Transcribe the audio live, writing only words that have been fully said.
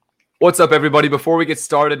What's up, everybody? Before we get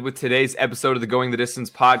started with today's episode of the Going the Distance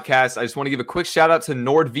podcast, I just want to give a quick shout out to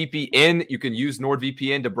NordVPN. You can use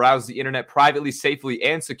NordVPN to browse the internet privately, safely,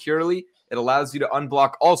 and securely. It allows you to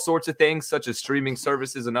unblock all sorts of things, such as streaming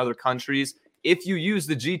services in other countries. If you use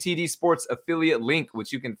the GTD Sports affiliate link,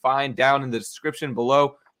 which you can find down in the description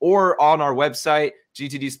below or on our website,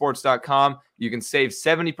 gtdsports.com, you can save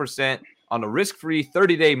 70% on a risk-free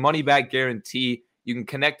 30-day money-back guarantee. You can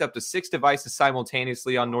connect up to 6 devices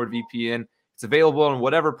simultaneously on NordVPN. It's available on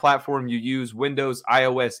whatever platform you use, Windows,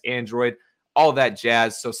 iOS, Android, all that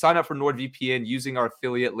jazz. So sign up for NordVPN using our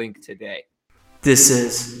affiliate link today. This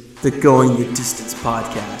is the Going the Distance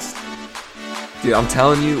podcast. Dude, I'm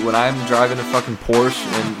telling you, when I'm driving a fucking Porsche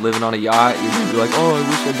and living on a yacht, you're going to be like, oh, I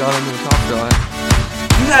wish I got into the top shot.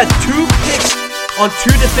 You had 2 picks on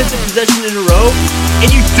 2 defensive possessions in a row,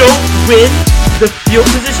 and you don't win the field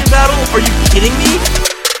position battle? Are you kidding me?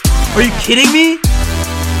 Are you kidding me?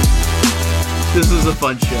 This is a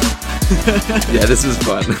fun show. Yeah, this is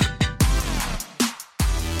fun.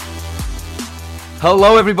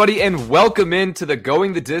 Hello, everybody, and welcome into the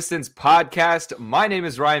Going the Distance podcast. My name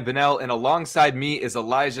is Ryan Bonnell, and alongside me is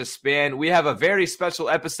Elijah Span. We have a very special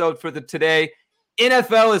episode for today.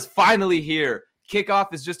 NFL is finally here.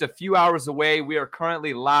 Kickoff is just a few hours away. We are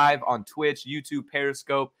currently live on Twitch, YouTube,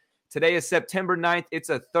 Periscope. Today is September 9th. It's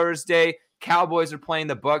a Thursday. Cowboys are playing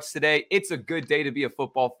the Bucs today. It's a good day to be a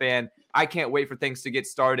football fan. I can't wait for things to get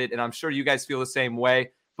started, and I'm sure you guys feel the same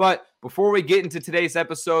way. But before we get into today's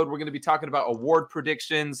episode, we're going to be talking about award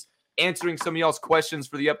predictions, answering some of y'all's questions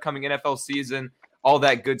for the upcoming NFL season, all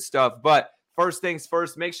that good stuff. But first things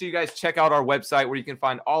first, make sure you guys check out our website where you can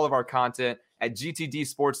find all of our content at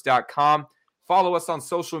gtdsports.com. Follow us on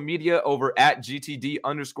social media over at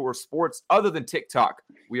GTD_sports. Other than TikTok,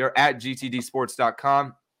 we are at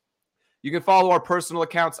GTDsports.com. You can follow our personal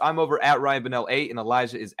accounts. I'm over at Ryan Bonnell 8 and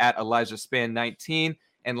Elijah is at Elijah Span 19.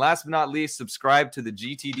 And last but not least, subscribe to the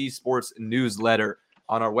GTD Sports newsletter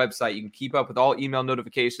on our website. You can keep up with all email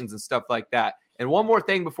notifications and stuff like that. And one more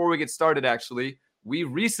thing before we get started, actually, we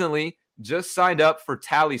recently just signed up for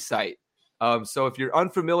TallySight. So if you're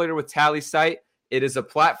unfamiliar with TallySight, it is a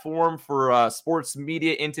platform for sports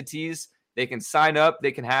media entities. They can sign up.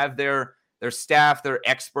 They can have their staff, their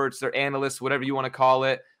experts, their analysts, whatever you want to call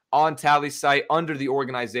it, on TallySight under the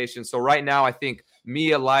organization. So right now, I think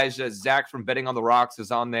me, Elijah, Zach from Betting on the Rocks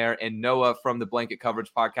is on there, and Noah from the Blanket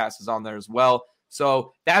Coverage podcast is on there as well.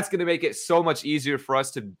 So that's going to make it so much easier for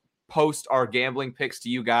us to post our gambling picks to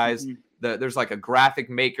you guys. There's like a graphic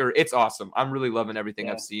maker. It's awesome. I'm really loving everything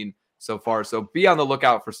I've seen so far. So be on the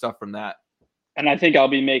lookout for stuff from that. And I think I'll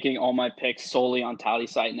be making all my picks solely on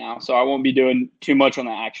TallySight now. So I won't be doing too much on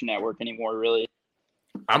the Action Network anymore, really.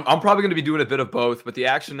 I'm probably going to be doing a bit of both, but the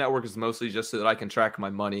Action Network is mostly just so that I can track my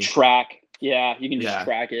money. Yeah, you can just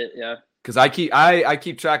track it, yeah. Because I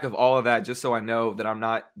keep track of all of that just so I know that I'm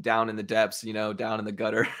not down in the depths, down in the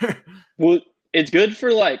gutter. Well, it's good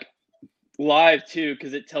for, live, too,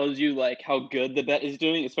 because it tells you, how good the bet is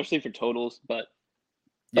doing, especially for totals, but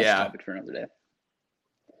that's a topic for another day.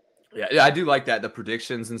 Yeah, I do like that, the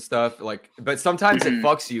predictions and stuff. But sometimes it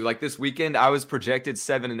fucks you. Like this weekend, I was projected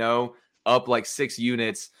 7-0, up 6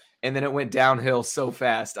 units, and then it went downhill so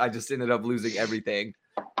fast. I just ended up losing everything.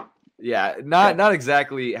 Yeah, not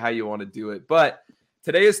exactly how you want to do it. But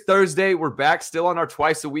today is Thursday. We're back still on our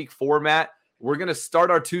twice-a-week format. We're going to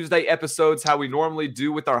start our Tuesday episodes how we normally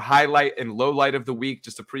do with our highlight and low light of the week,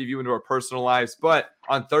 just a preview into our personal lives. But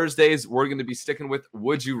on Thursdays, we're going to be sticking with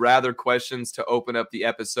Would You Rather questions to open up the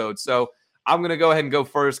episode. So I'm going to go ahead and go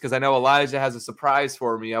first because I know Elijah has a surprise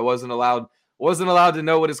for me. I wasn't allowed to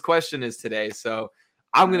know what his question is today. So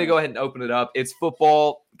I'm going to go ahead and open it up. It's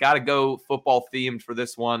football. Got to go football themed for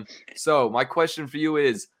this one. So my question for you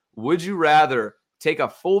is, would you rather take a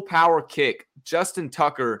full power kick, Justin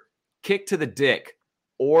Tucker, kick to the dick,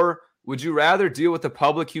 or would you rather deal with the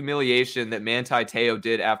public humiliation that Manti Te'o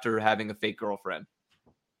did after having a fake girlfriend?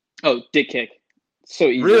 Oh, dick kick. So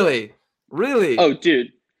easy. Really? Oh,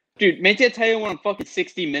 dude, Manti Te'o went on fucking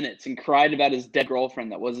 60 Minutes and cried about his dead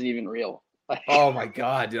girlfriend that wasn't even real. Oh my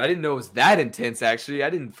god, dude! I didn't know it was that intense. Actually, I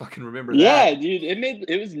didn't fucking remember that. Yeah, dude,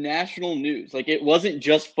 it was national news. It wasn't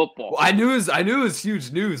just football. Well, I knew it was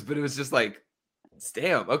huge news, but it was just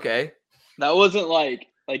damn. Okay, that wasn't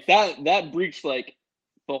that breached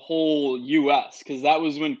the whole U.S. because that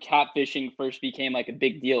was when catfishing first became a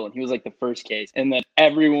big deal, and he was the first case, and then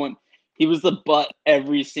he was the butt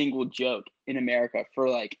every single joke in America for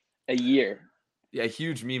a year. Yeah,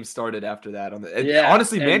 huge memes started after that.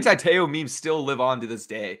 Honestly, Manti Te'o memes still live on to this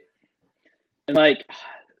day. And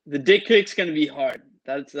the dick kick's gonna be hard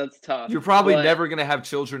That's tough. You're probably But- never going to have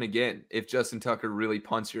children again if Justin Tucker really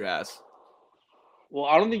punts your ass. Well,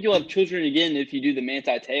 I don't think you'll have children again if you do the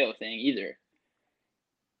Manti Te'o thing either.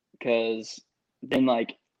 Because then,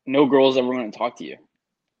 like, no girl's ever going to talk to you.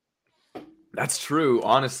 That's true.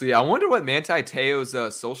 Honestly, I wonder what Manti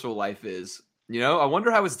Te'o's social life is. You know, I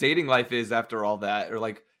wonder how his dating life is after all that, or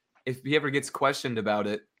like if he ever gets questioned about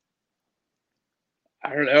it.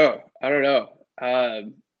 I don't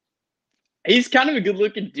know. He's kind of a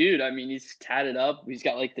good-looking dude. I mean, he's tatted up. He's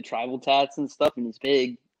got like the tribal tats and stuff, and he's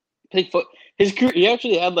big foot. His career, he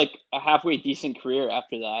actually had like a halfway decent career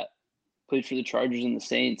after that. Played for the Chargers and the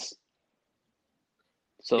Saints.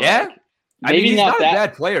 So Yeah, like, I mean, he's not not a that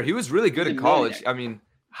bad player. He was really good He's in a college. millionaire. I mean,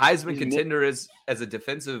 Heisman He's a contender as a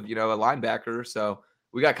defensive, a linebacker. So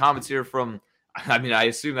we got comments here from. I mean, I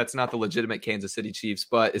assume that's not the legitimate Kansas City Chiefs,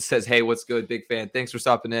 but it says, "Hey, what's good, big fan? Thanks for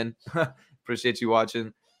stopping in. Appreciate you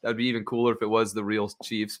watching." That'd be even cooler if it was the real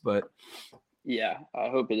Chiefs, but Yeah, I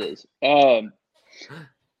hope it is.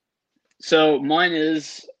 So mine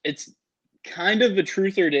is, it's kind of a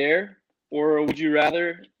truth or dare or a would you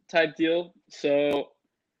rather type deal. So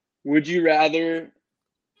would you rather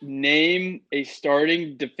name a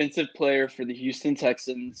starting defensive player for the Houston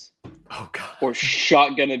Texans oh god, or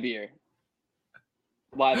shotgun a beer?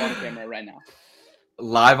 Live on camera right now.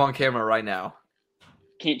 live on camera right now.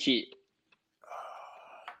 Can't cheat.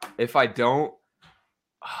 If I don't,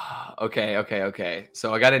 okay.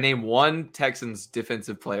 So I got to name one Texans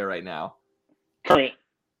defensive player right now. Current,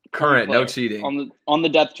 No player cheating. on the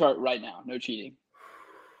depth chart right now. No cheating.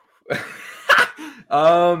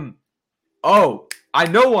 Oh, I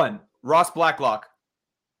know one. Ross Blacklock.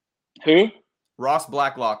 Who? Ross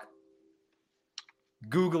Blacklock.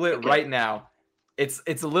 Google it Okay. right now. It's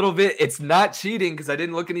a little bit. It's not cheating because I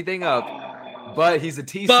didn't look anything up. But he's a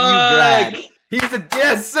TCU grad. He's a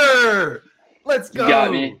yes, sir. Let's go. You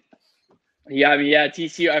got me. Yeah,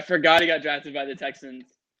 TCU. I forgot he got drafted by the Texans.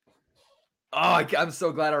 Oh, I'm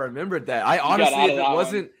so glad I remembered that. I got honestly, out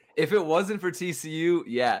of that if it wasn't for TCU,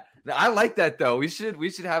 yeah. Now, I like that though. We should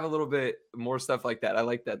have a little bit more stuff like that. I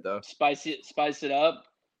like that though. Spice it up.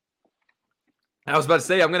 I was about to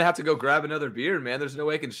say I'm gonna have to go grab another beer, man. There's no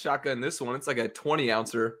way I can shotgun this one. It's like a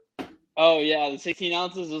 20-ouncer. Oh yeah, the 16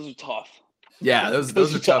 ounces. Those are tough. Yeah, those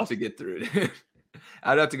Those are are tough tough. to get through.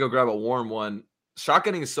 I'd have to go grab a warm one.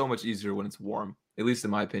 Shotgunning is so much easier when it's warm, at least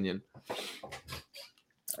in my opinion.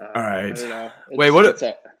 All right. I don't know. Wait, what- it's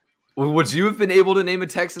Would you have been able to name a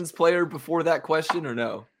Texans player before that question or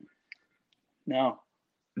no? no.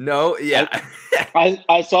 No? Yeah.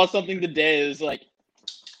 I saw something today. It was like,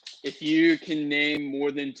 if you can name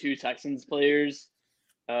more than 2 Texans players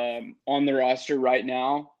on the roster right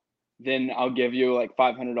now, then I'll give you like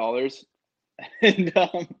 $500. and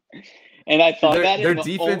I thought that Their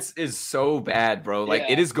defense is so bad, bro. Like,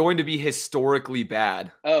 Yeah. it is going to be historically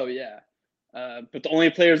bad. Oh yeah. But the only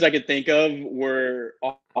players I could think of were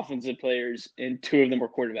offensive players, and 2 of them were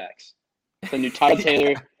quarterbacks. So I knew Todd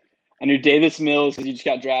Taylor, I knew Davis Mills because he just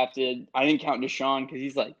got drafted. I didn't count Deshaun because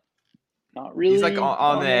he's like not really. He's like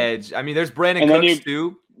on the edge. I mean, there's Brandon And then Cooks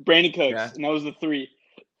too. Brandon Cooks, Yeah. and that was the 3.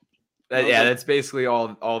 Yeah, that's basically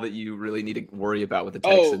all that you really need to worry about with the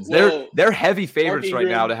Oh, Texans. well, they're heavy favorites Mark right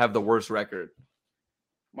now Ingram. to have the worst record.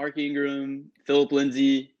 Mark Ingram, Philip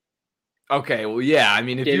Lindsay. Okay, well, yeah. I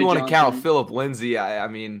mean, if David you want to count Johnson. Philip Lindsay, I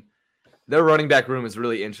mean, their running back room is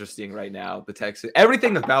really interesting right now. The Texans,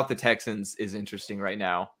 everything about the Texans is interesting right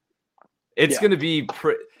now. It's Yeah. going to be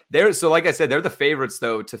there. So, like I said, they're the favorites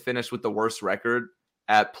though to finish with the worst record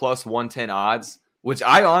at plus 110 odds, which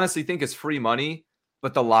I honestly think is free money.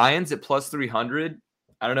 But the Lions at plus 300,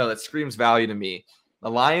 I don't know. That screams value to me. The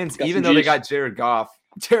Lions, Got even some though they juice. got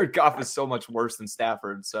Jared Goff is so much worse than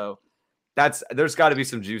Stafford. So there's got to be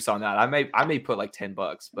some juice on that. I may put like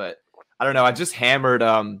 $10, but I don't know. I just hammered.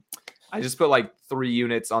 I just put like 3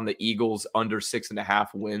 units on the Eagles under 6.5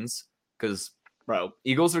 wins because, bro,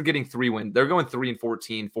 Eagles are getting 3 wins. They're going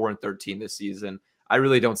 3-14, 4-13 this season. I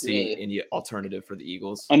really don't see Really? any alternative for the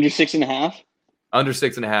Eagles. Under 6.5. Under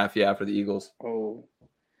 6.5, yeah, for the Eagles. Oh,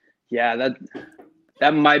 yeah.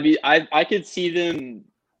 That might be. I could see them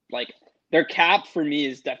like their cap for me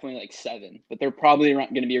is definitely like 7, but they're probably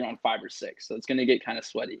going to be around 5 or 6. So it's going to get kind of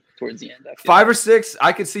sweaty towards the end. I feel 5 or 6,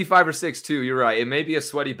 I could see 5 or 6 too. You're right. It may be a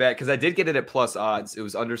sweaty bet because I did get it at plus odds. It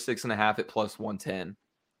was under 6.5 at plus 110.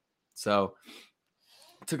 So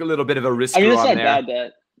took a little bit of a risk. I mean, it's on not a there. bad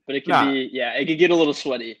bet, but it could Nah. be. Yeah, it could get a little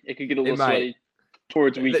sweaty. It could get a little might. sweaty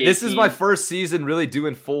towards week. This is my 18. first season really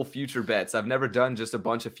doing full future bets. I've never done just a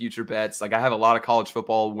bunch of future bets. Like I have a lot of college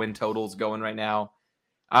football win totals going right now.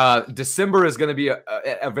 December is going to be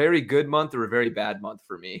a very good month or a very bad month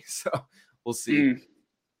for me. So we'll see.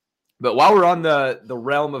 But while we're on the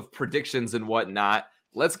realm of predictions and whatnot,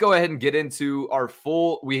 let's go ahead and get into our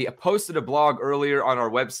we posted a blog earlier on our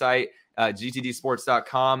website,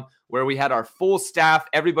 gtdsports.com, where we had our full staff.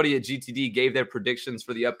 Everybody at GTD gave their predictions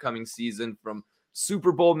for the upcoming season, from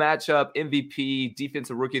Super Bowl matchup, MVP,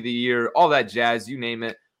 Defensive Rookie of the Year, all that jazz, you name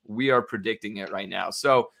it. We are predicting it right now.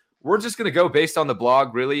 So we're just going to go based on the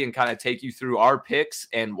blog, really, and kind of take you through our picks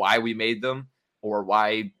and why we made them or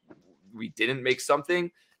why we didn't make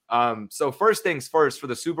something. So first things first, for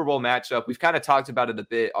the Super Bowl matchup, we've kind of talked about it a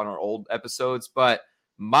bit on our old episodes, but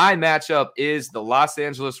my matchup is the Los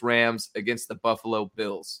Angeles Rams against the Buffalo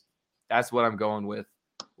Bills. That's what I'm going with.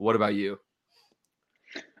 What about you?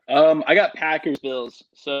 I got Packers Bills.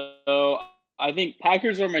 So I think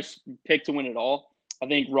Packers are my pick to win it all. I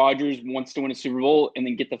think Rodgers wants to win a Super Bowl and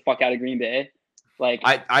then get the fuck out of Green Bay. Like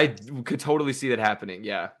I could totally see that happening.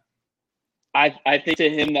 Yeah. I think to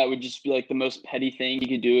him that would just be like the most petty thing he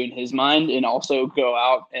could do in his mind, and also go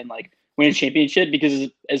out and like win a championship, because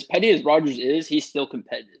as petty as Rodgers is, he's still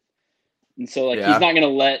competitive. And so like he's not going to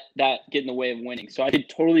let that get in the way of winning. So I could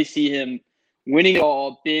totally see him winning it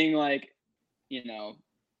all, being like, you know,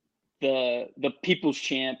 the people's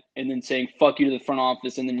champ, and then saying fuck you to the front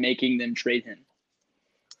office and then making them trade him.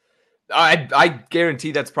 I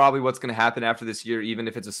guarantee that's probably what's going to happen after this year, even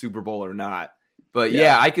if it's a Super Bowl or not. But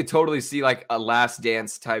yeah, I could totally see like a last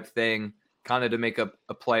dance type thing, kind of to make a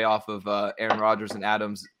play off of Aaron Rodgers and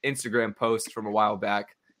Adams' Instagram post from a while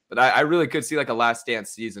back. But I really could see like a last dance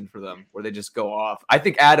season for them where they just go off. I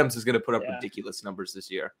think Adams is going to put up ridiculous numbers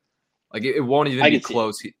this year. Like it won't even be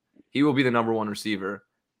close. He will be the number one receiver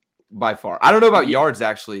by far. I don't know about yards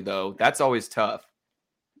actually, though. That's always tough.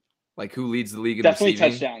 Like who leads the league in Definitely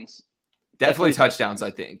receiving? Touchdowns. Definitely touchdowns,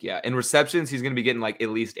 I think. Yeah. In receptions, he's going to be getting like at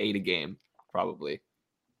least 8 a game. Probably.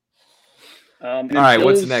 All right, Bills,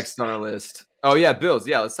 what's next on our list? Oh, yeah, Bills.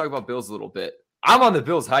 Yeah, let's talk about Bills a little bit. I'm on the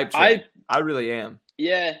Bills hype train. I really am.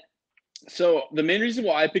 Yeah. So the main reason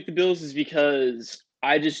why I picked the Bills is because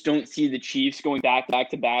I just don't see the Chiefs going back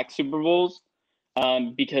to back Super Bowls,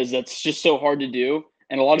 because that's just so hard to do.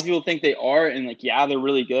 And a lot of people think they are, and like, yeah, they're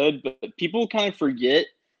really good, but people kind of forget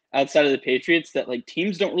outside of the Patriots that like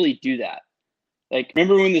teams don't really do that. Like,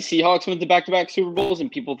 remember when the Seahawks went to back-to-back Super Bowls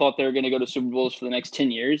and people thought they were going to go to Super Bowls for the next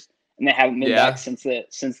 10 years, and they haven't been back since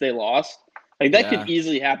they lost? Like, that could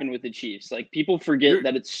easily happen with the Chiefs. Like, people forget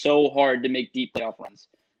that it's so hard to make deep playoff runs.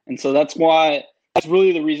 And so that's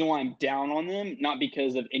really the reason why I'm down on them, not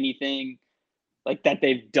because of anything like that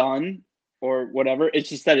they've done or whatever. It's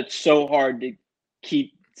just that it's so hard to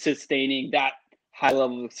keep sustaining that high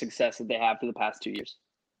level of success that they have for the past 2 years.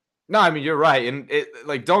 No, I mean, you're right. And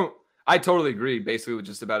I totally agree basically with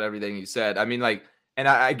just about everything you said. I mean, like, and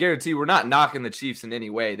I guarantee we're not knocking the Chiefs in any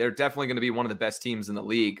way. They're definitely going to be one of the best teams in the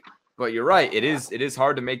league. But you're right. It is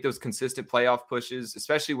hard to make those consistent playoff pushes,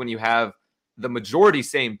 especially when you have the majority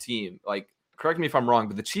same team. Like, correct me if I'm wrong,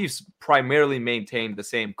 but the Chiefs primarily maintained the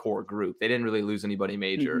same core group. They didn't really lose anybody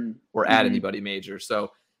major or add anybody major.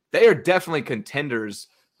 So they are definitely contenders.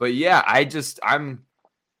 But yeah, I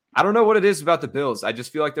don't know what it is about the Bills. I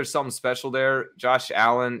just feel like there's something special there. Josh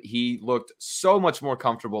Allen, he looked so much more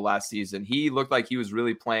comfortable last season. He looked like he was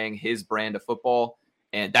really playing his brand of football,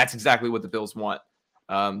 and that's exactly what the Bills want.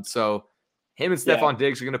 So him and Stephon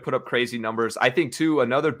Diggs are going to put up crazy numbers. I think, too,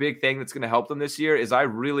 another big thing that's going to help them this year is I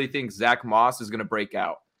really think Zach Moss is going to break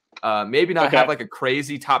out. Maybe not have like a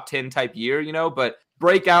crazy top 10 type year, but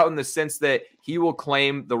break out in the sense that he will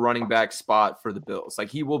claim the running back spot for the Bills. Like,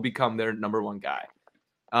 he will become their number one guy.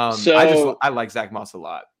 I like Zach Moss a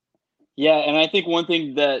lot. Yeah, and I think one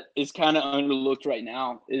thing that is kind of underlooked right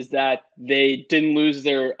now is that they didn't lose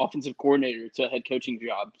their offensive coordinator to a head coaching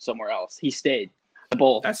job somewhere else. He stayed. The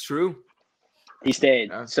Bull. That's true. He stayed.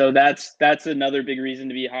 Yeah. So that's another big reason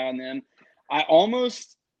to be high on them. One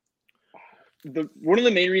of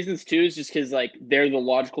the main reasons too is just because like they're the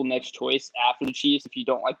logical next choice after the Chiefs. If you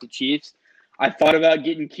don't like the Chiefs, I thought about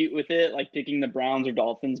getting cute with it, like picking the Browns or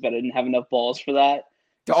Dolphins, but I didn't have enough balls for that.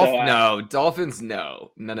 Dolphins,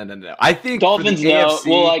 no. I think Dolphins, no. AFC,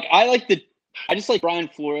 well, like I just like Brian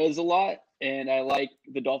Flores a lot, and I like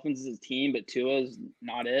the Dolphins as a team, but Tua is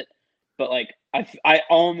not it. But like I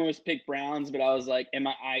almost picked Browns, but I was like,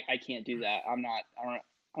 I can't do that. I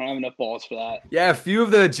don't have enough balls for that. Yeah, a few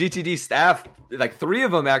of the GTD staff, like 3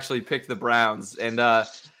 of them actually picked the Browns, and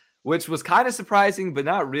which was kind of surprising, but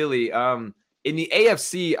not really. In the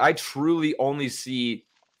AFC, I truly only see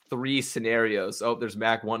 3 scenarios. Oh, there's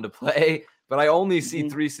Mac wanting to play, but I only see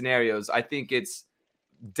 3 scenarios. I think it's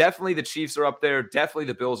definitely the Chiefs are up there, definitely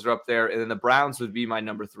the Bills are up there, and then the Browns would be my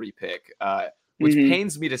number 3 pick, which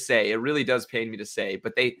pains me to say. It really does pain me to say,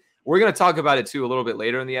 but We're going to talk about it too a little bit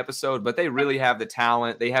later in the episode, but they really have the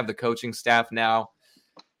talent. They have the coaching staff now.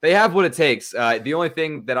 They have what it takes. The only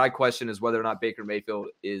thing that I question is whether or not Baker Mayfield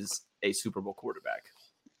is a Super Bowl quarterback.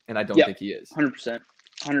 And I don't think he is. 100%.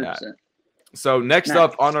 100%. Yeah. So next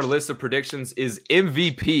up on our list of predictions is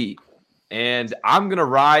MVP. And I'm going to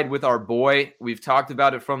ride with our boy. We've talked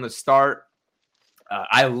about it from the start.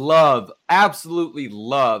 I absolutely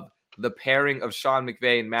love the pairing of Sean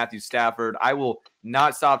McVay and Matthew Stafford. I will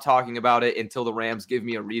not stop talking about it until the Rams give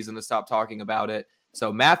me a reason to stop talking about it.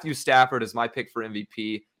 So Matthew Stafford is my pick for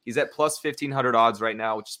MVP. He's at plus 1,500 odds right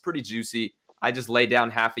now, which is pretty juicy. I just laid down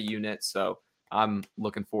half a unit, so I'm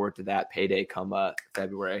looking forward to that payday come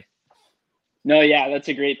February. No, yeah, that's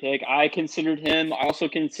a great pick. I considered him. I also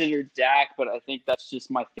considered Dak, but I think that's just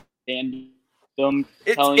my fandom telling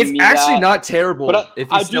me It's actually not terrible if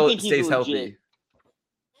he still stays healthy.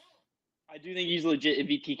 I do think he's a legit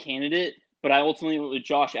MVP candidate, but I ultimately went with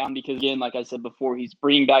Josh Allen because, again, like I said before, he's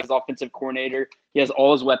bringing back his offensive coordinator. He has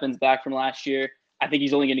all his weapons back from last year. I think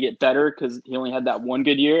he's only going to get better because he only had that one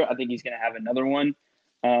good year. I think he's going to have another one.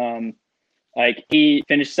 He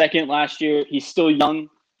finished second last year. He's still young.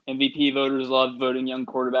 MVP voters love voting young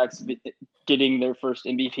quarterbacks getting their first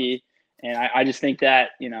MVP. And I just think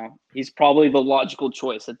that, he's probably the logical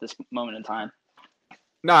choice at this moment in time.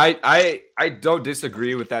 No, I don't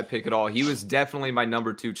disagree with that pick at all. He was definitely my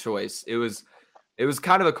number 2 choice. It was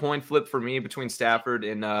kind of a coin flip for me between Stafford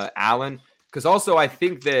and Allen. Because also I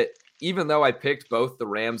think that even though I picked both the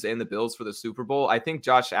Rams and the Bills for the Super Bowl, I think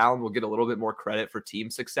Josh Allen will get a little bit more credit for team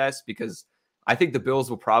success because I think the Bills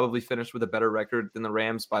will probably finish with a better record than the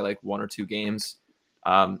Rams by like 1 or 2 games.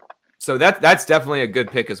 So that's definitely a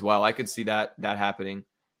good pick as well. I could see that happening,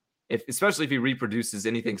 especially if he reproduces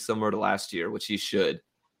anything similar to last year, which he should.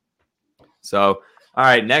 So, all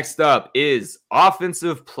right, next up is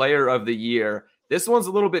Offensive Player of the Year. This one's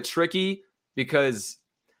a little bit tricky because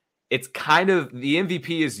it's kind of the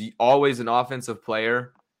MVP is always an offensive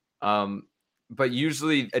player, but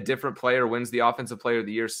usually a different player wins the Offensive Player of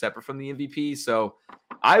the Year separate from the MVP. So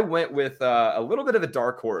I went with a little bit of a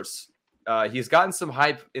dark horse. He's gotten some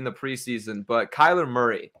hype in the preseason, but Kyler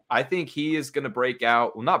Murray, I think he is going to break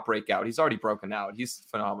out. Well, not break out. He's already broken out. He's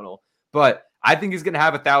phenomenal. But I think he's going to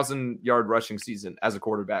have 1,000-yard rushing season as a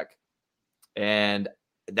quarterback. And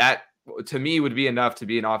that, to me, would be enough to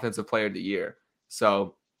be an Offensive Player of the Year.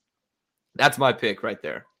 So that's my pick right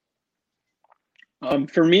there.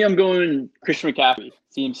 For me, I'm going Christian McCaffrey,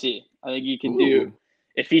 CMC. I think he can do,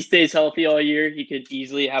 if he stays healthy all year, he could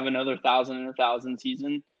easily have another 1,000 and 1,000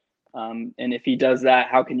 season. And if he does that,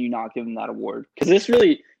 how can you not give him that award? Because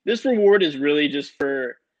this reward is really just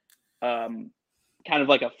for kind of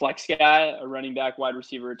like a flex guy, a running back, wide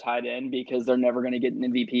receiver, tight end, because they're never going to get an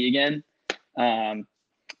MVP again.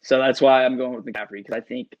 So that's why I'm going with McCaffrey, because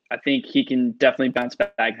I think he can definitely bounce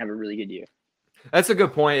back and have a really good year. That's a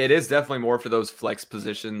good point. It is definitely more for those flex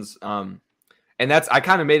positions. And I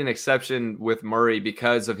kind of made an exception with Murray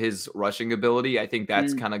because of his rushing ability. I think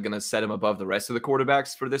that's kind of going to set him above the rest of the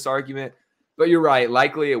quarterbacks for this argument. But you're right.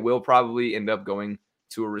 Likely it will probably end up going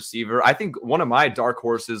to a receiver. I think one of my dark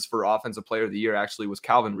horses for Offensive Player of the Year actually was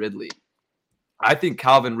Calvin Ridley. I think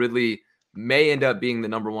Calvin Ridley may end up being the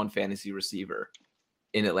number 1 fantasy receiver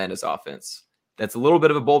in Atlanta's offense. That's a little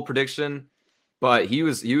bit of a bold prediction, but he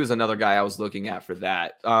was another guy I was looking at for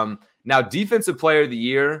that. Now, Defensive Player of the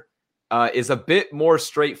Year is a bit more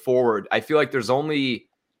straightforward. I feel like there's only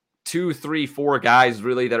 2, 3, 4 guys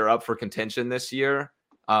really that are up for contention this year.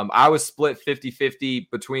 I was split 50-50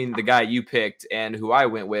 between the guy you picked and who I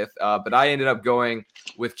went with, but I ended up going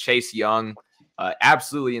with Chase Young.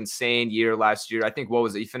 Absolutely insane year last year. I think, what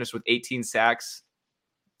was it? He finished with 18 sacks,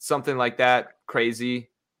 something like that. Crazy.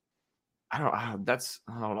 I don't know.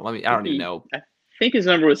 I don't even know. I think his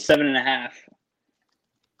number was 7.5.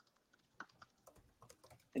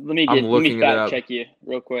 Let me fact check you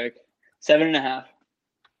real quick. 7.5.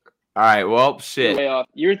 All right. Well, shit. Way off.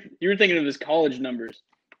 You were thinking of his college numbers.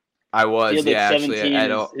 I was, actually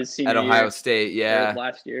at Ohio State,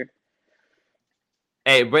 last year.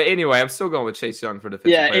 Hey, but anyway, I'm still going with Chase Young for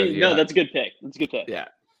defensive player of the year. No, that's a good pick. Yeah,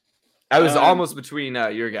 I was almost between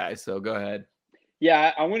your guys, so go ahead.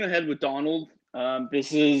 Yeah, I went ahead with Donald.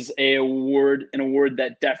 This is an award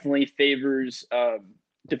that definitely favors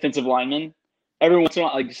defensive linemen. Every once in a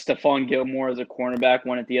while, like Stephon Gilmore as a cornerback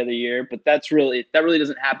won it the other year, but that really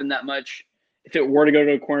doesn't happen that much. If it were to go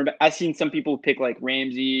to a cornerback, I've seen some people pick like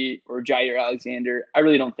Ramsey or Jair Alexander. I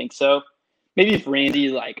really don't think so. Maybe if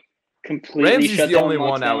Ramsey completely Ramsey's shut the down only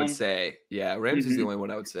one lockdown, I would say. Yeah, Ramsey's the only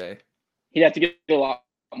one I would say. He'd have to get a lot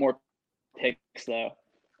more picks though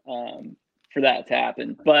for that to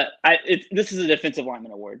happen. But this is a defensive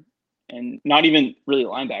lineman award. and not even really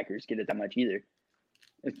linebackers get it that much either.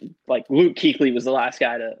 Like Luke Kuechly was the last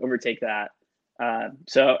guy to overtake that.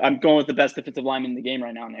 So I'm going with the best defensive lineman in the game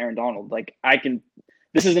right now, and Aaron Donald. Like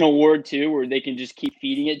this is an award too, where they can just keep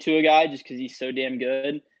feeding it to a guy just because he's so damn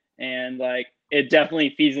good, and like it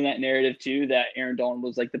definitely feeds in that narrative too that Aaron Donald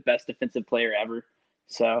was like the best defensive player ever.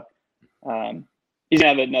 So he's gonna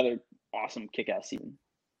have another awesome kick-ass season.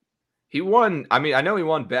 He won. I mean, I know he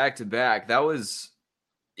won back-to-back. That was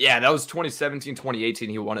 2017, 2018.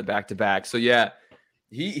 He won it back-to-back. So yeah,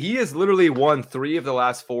 he has literally won 3 of the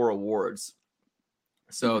last 4 awards.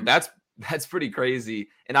 So that's pretty crazy.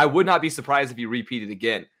 And I would not be surprised if he repeated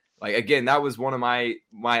again. Like, again, that was one of my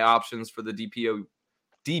options for the DPOY,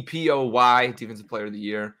 Defensive Player of the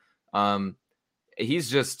Year.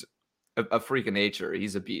 He's just a freak of nature.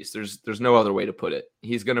 He's a beast. There's no other way to put it.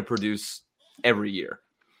 He's going to produce every year.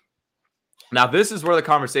 Now, this is where the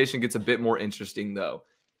conversation gets a bit more interesting, though,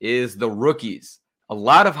 is the rookies. A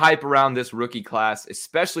lot of hype around this rookie class,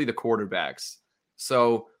 especially the quarterbacks.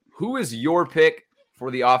 So who is your pick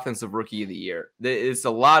for the Offensive Rookie of the Year? It's a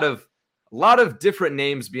lot of different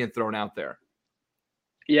names being thrown out there.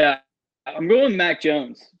 Yeah, I'm going with Mac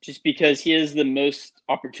Jones just because he has the most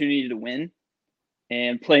opportunity to win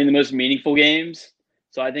and playing the most meaningful games.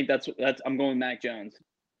 So I think that's I'm going with Mac Jones.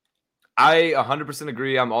 I 100%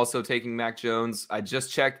 agree. I'm also taking Mac Jones. I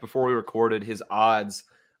just checked before we recorded. His odds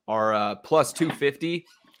are plus 250.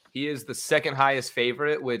 He is the second highest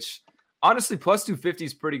favorite, which honestly, plus 250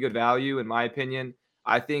 is pretty good value in my opinion.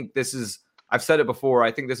 I think I've said it before,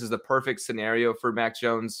 I think this is the perfect scenario for Mac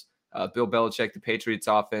Jones. Bill Belichick, the Patriots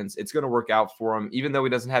offense, it's going to work out for him, even though he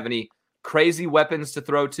doesn't have any crazy weapons to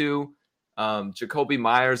throw to. Jacoby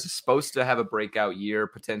Myers is supposed to have a breakout year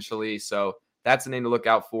potentially, so that's a name to look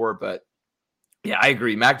out for. But yeah, I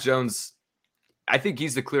agree. Mac Jones, I think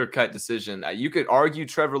he's the clear-cut decision. You could argue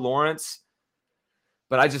Trevor Lawrence,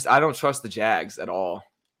 but I don't trust the Jags at all.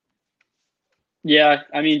 Yeah,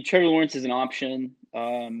 I mean, Trevor Lawrence is an option.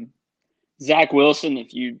 Zach Wilson,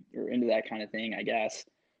 if you are into that kind of thing, I guess.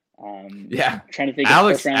 Yeah. I'm trying to think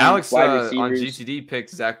Alex on GTD picked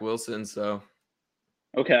Zach Wilson, so.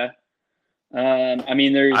 Okay. I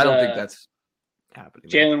mean, there's I don't think that's happening.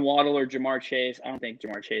 Jalen Waddle or Jamar Chase. I don't think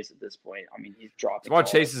Jamar Chase at this point. I mean, he's dropping. Jamar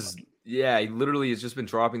Chase is, he literally has just been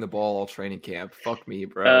dropping the ball all training camp. Fuck me,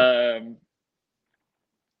 bro.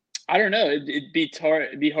 I don't know. It'd be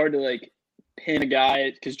hard to like pin a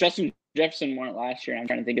guy because Justin Jefferson won it last year. And I'm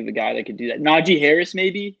trying to think of a guy that could do that. Najee Harris,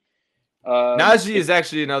 maybe. Najee is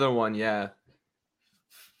actually another one. Yeah.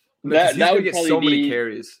 That would get probably so be, many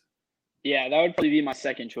carries. Yeah, that would probably be my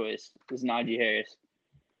second choice. Is Najee Harris.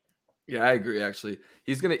 Yeah, I agree. Actually,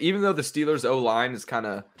 he's gonna. Even though the Steelers' O-line is kind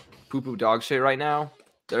of poo-poo dog shit right now,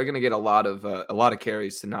 they're gonna get a lot of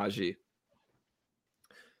carries to Najee.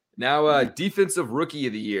 Now, Defensive Rookie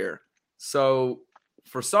of the Year. So,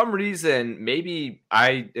 for some reason, maybe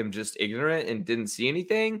I am just ignorant and didn't see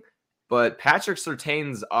anything, but Patrick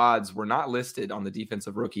Surtain's odds were not listed on the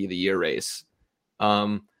Defensive Rookie of the Year race,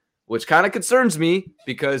 which kind of concerns me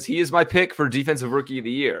because he is my pick for Defensive Rookie of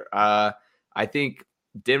the Year. I think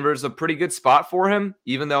Denver's a pretty good spot for him,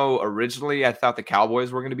 even though originally I thought the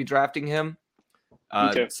Cowboys were going to be drafting him.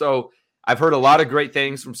 So I've heard a lot of great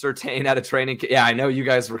things from Surtain out of training. Yeah, I know you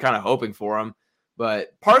guys were kind of hoping for him,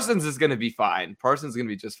 but Parsons is going to be fine. Parsons is going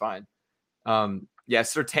to be just fine.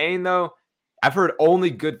 Surtain, though, I've heard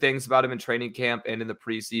only good things about him in training camp and in the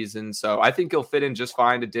preseason, so I think he'll fit in just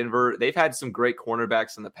fine to Denver. They've had some great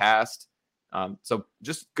cornerbacks in the past, so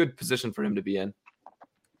just good position for him to be in.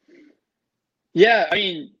 Yeah, I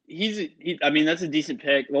mean, that's a decent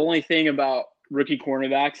pick. The only thing about rookie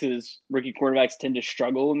cornerbacks is rookie quarterbacks tend to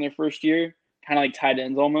struggle in their first year, kind of like tight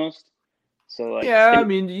ends almost. So I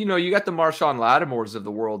mean, you got the Marshawn Lattimores of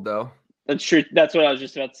the world, though. That's true. That's what I was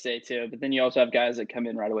just about to say too. But then you also have guys that come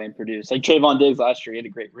in right away and produce. Like Trayvon Diggs last year, he had a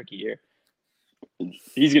great rookie year.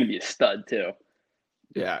 He's going to be a stud too.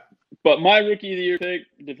 Yeah. But my rookie of the year pick,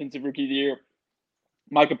 defensive rookie of the year,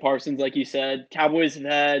 Micah Parsons, like you said. Cowboys have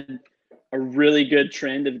had a really good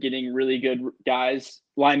trend of getting really good guys,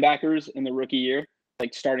 linebackers in the rookie year,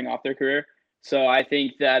 like starting off their career. So I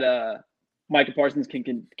think that Micah Parsons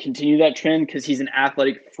can continue that trend because he's an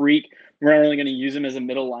athletic freak. We're not only going to use him as a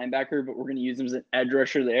middle linebacker, but we're going to use him as an edge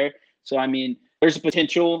rusher there. So, I mean, there's a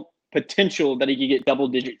potential that he could get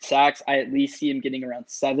double-digit sacks. I at least see him getting around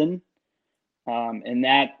 7. And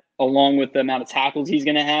that, along with the amount of tackles he's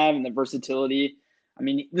going to have and the versatility, I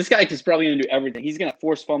mean, this guy is probably going to do everything. He's going to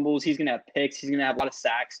force fumbles. He's going to have picks. He's going to have a lot of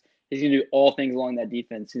sacks. He's going to do all things along that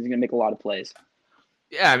defense. He's going to make a lot of plays.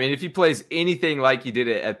 Yeah, I mean, if he plays anything like he did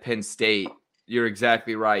it at Penn State, You're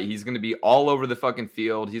exactly right. He's going to be all over the fucking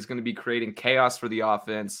field. He's going to be creating chaos for the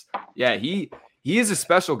offense. Yeah, he is a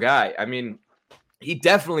special guy. I mean, he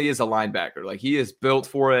definitely is a linebacker. Like, he is built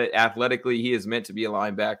for it athletically. He is meant to be a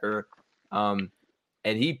linebacker. And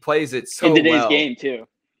he plays it so well. In today's game, too.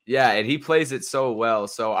 Yeah, and he plays it so well.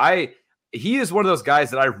 So he is one of those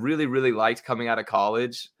guys that I really, really liked coming out of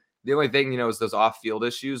college. The only thing, is those off-field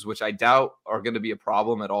issues, which I doubt are going to be a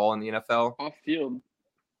problem at all in the NFL. Off-field.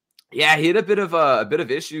 Yeah, he had a bit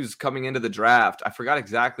of issues coming into the draft. I forgot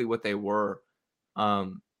exactly what they were. I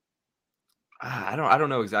don't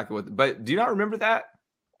know exactly what, but do you not remember that?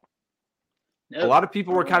 No. A lot of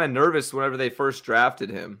people were kind of nervous whenever they first drafted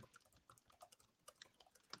him.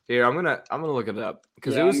 Here, I'm gonna look it up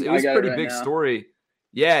because it was a pretty big story.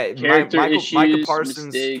 Yeah, Micah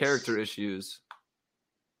Parsons' character issues.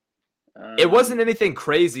 It wasn't anything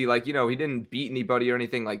crazy, like he didn't beat anybody or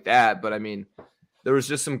anything like that. But I mean, there was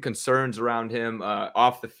just some concerns around him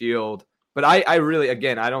off the field. But I really,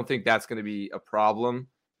 again, I don't think that's going to be a problem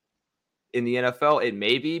in the NFL. It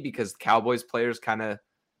may be because Cowboys players kind of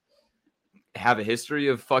have a history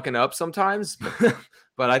of fucking up sometimes.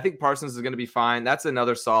 But I think Parsons is going to be fine. That's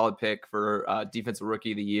another solid pick for Defensive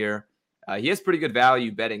Rookie of the Year. He has pretty good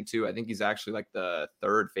value betting, too. I think he's actually like the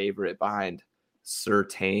third favorite behind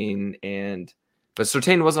Surtain. But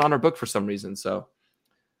Surtain wasn't on our book for some reason. So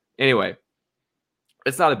anyway,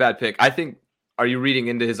 it's not a bad pick. I think, are you reading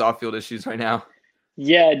into his off-field issues right now?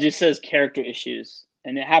 Yeah, it just says character issues.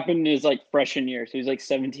 And it happened in his freshman year. So he's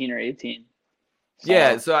 17 or 18. So.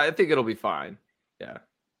 Yeah, so I think it'll be fine. Yeah.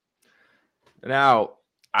 Now,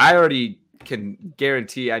 I already can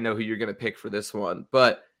guarantee I know who you're going to pick for this one.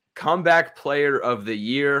 But comeback player of the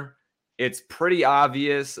year, it's pretty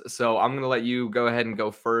obvious. So I'm going to let you go ahead and go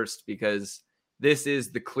first because this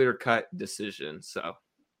is the clear-cut decision. So,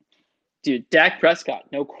 dude, Dak Prescott,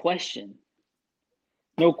 no question.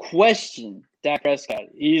 No question, Dak Prescott.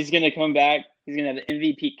 He's going to come back. He's going to have an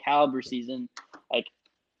MVP caliber season.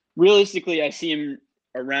 Realistically, I see him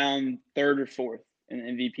around third or fourth in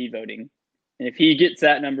MVP voting. And if he gets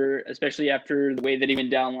that number, especially after the way that he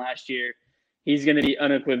went down last year, he's going to be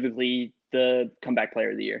unequivocally the comeback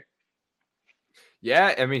player of the year.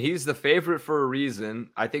 Yeah, I mean, he's the favorite for a reason.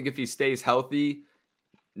 I think if he stays healthy,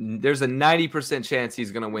 there's a 90% chance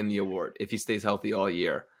he's going to win the award if he stays healthy all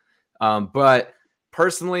year. But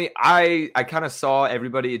personally, I kind of saw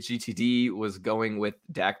everybody at GTD was going with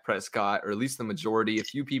Dak Prescott, or at least the majority. A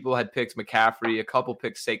few people had picked McCaffrey, a couple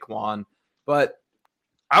picked Saquon, but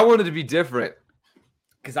I wanted to be different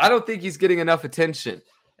because I don't think he's getting enough attention.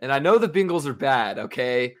 And I know the Bengals are bad,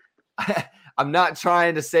 okay? I'm not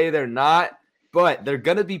trying to say they're not, but they're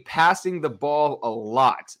going to be passing the ball a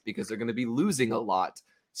lot because they're going to be losing a lot.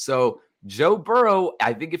 So Joe Burrow,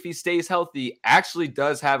 I think if he stays healthy, actually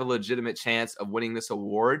does have a legitimate chance of winning this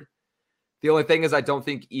award. The only thing is I don't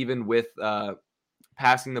think even with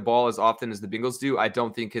passing the ball as often as the Bengals do, I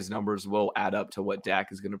don't think his numbers will add up to what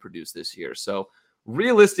Dak is going to produce this year. So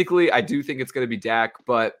realistically, I do think it's going to be Dak,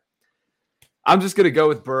 but I'm just going to go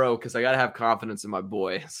with Burrow because I got to have confidence in my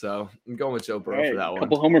boy. So I'm going with Joe Burrow for that one. A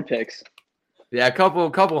couple homer picks. Yeah, a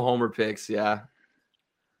couple homer picks, yeah.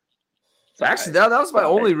 So actually, that was my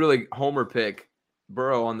only really homer pick,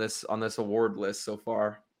 Burrow, on this award list so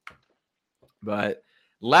far. But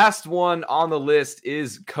last one on the list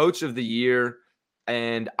is Coach of the Year.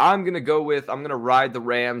 And I'm going to ride the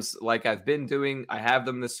Rams like I've been doing. I have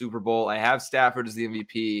them in the Super Bowl. I have Stafford as the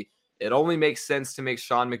MVP. It only makes sense to make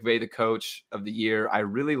Sean McVay the Coach of the Year. I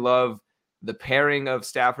really love the pairing of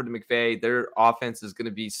Stafford and McVay. Their offense is going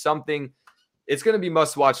to be something. It's going to be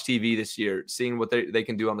must-watch TV this year, seeing what they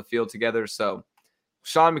can do on the field together. So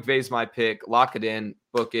Sean McVay's my pick. Lock it in.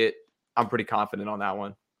 Book it. I'm pretty confident on that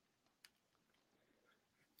one.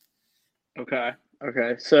 Okay.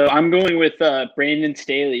 So I'm going with Brandon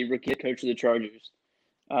Staley, rookie coach of the Chargers.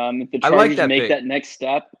 If the Chargers make that next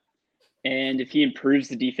step, and if he improves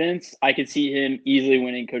the defense, I could see him easily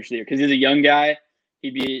winning Coach of the Year because he's a young guy.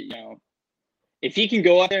 He'd be, if he can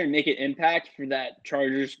go out there and make an impact for that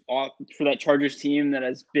Chargers team that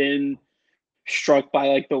has been struck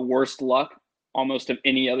by the worst luck almost of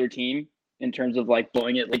any other team in terms of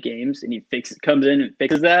blowing it games, and he comes in and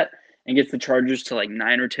fixes that and gets the Chargers to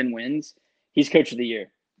 9 or 10 wins. He's Coach of the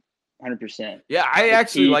Year, 100%. Yeah, I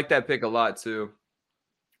actually like that pick a lot too,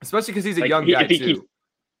 especially because he's a young guy too.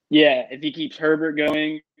 If he keeps Herbert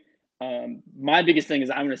going, my biggest thing is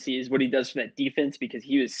I'm going to see is what he does for that defense because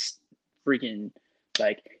he was freaking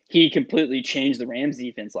he completely changed the Rams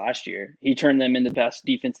defense last year. He turned them into the best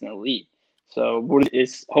defense in the league. So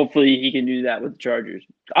hopefully he can do that with the Chargers.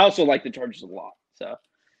 I also like the Chargers a lot. So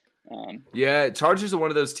Yeah, Chargers are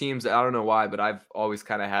one of those teams that I don't know why, but I've always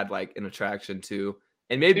kind of had like an attraction to,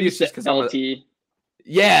 and maybe it's just because I'm LT.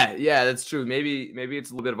 Yeah, that's true. Maybe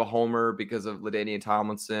it's a little bit of a homer because of LaDainian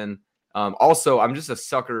Tomlinson. Also, I'm just a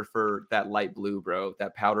sucker for that light blue, bro.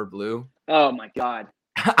 That powder blue. Oh my god.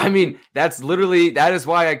 I mean, that is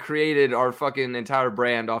why I created our fucking entire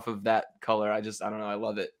brand off of that color. I don't know. I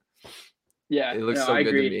love it. Yeah, it looks so I good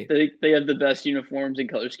agree. to me. They have the best uniforms and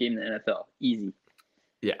color scheme in the NFL. Easy.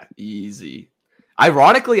 Yeah, easy.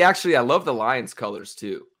 Ironically, actually, I love the Lions colors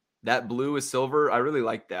too. That blue with silver, I really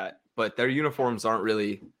like that. But their uniforms aren't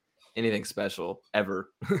really anything special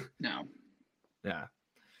ever. No. Yeah.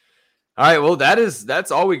 All right, well,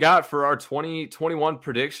 that's all we got for our 2021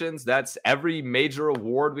 predictions. That's every major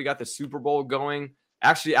award. We got the Super Bowl going.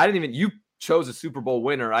 Actually, you chose a Super Bowl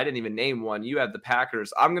winner. I didn't even name one. You had the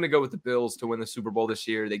Packers. I'm going to go with the Bills to win the Super Bowl this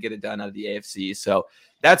year. They get it done out of the AFC. So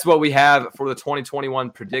that's what we have for the 2021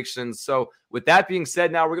 predictions. So with that being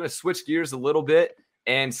said, now we're going to switch gears a little bit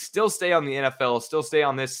and still stay on the NFL, still stay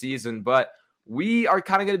on this season, but we are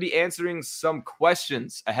kind of going to be answering some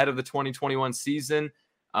questions ahead of the 2021 season.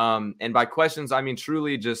 And by questions, I mean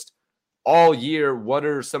truly just all year, what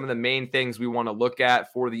are some of the main things we want to look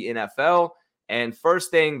at for the NFL? And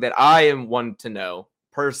first thing that I am wanting to know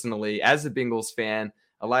personally, as a Bengals fan,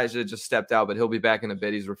 Elijah just stepped out, but he'll be back in a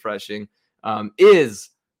bit. He's refreshing.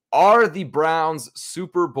 Are the Browns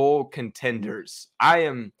Super Bowl contenders? I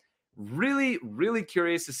am really, really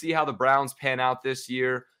curious to see how the Browns pan out this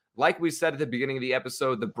year. Like we said at the beginning of the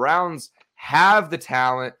episode, the Browns have the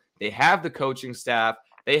talent. They have the coaching staff.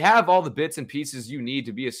 They have all the bits and pieces you need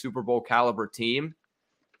to be a Super Bowl caliber team.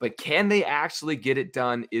 But can they actually get it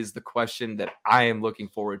done is the question that I am looking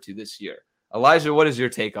forward to this year. Elijah, what is your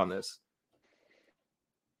take on this?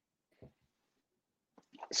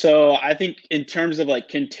 So I think in terms of like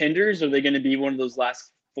contenders, are they going to be one of those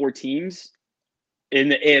last four teams in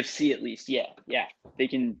the AFC at least? Yeah. They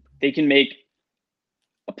can make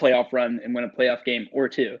a playoff run and win a playoff game or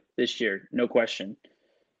two this year, no question.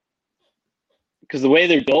 Because the way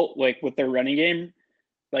they're built, like with their running game,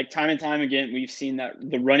 like time and time again, we've seen that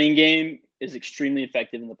the running game is extremely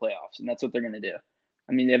effective in the playoffs, and that's what they're going to do.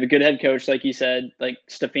 I mean, they have a good head coach, like you said, like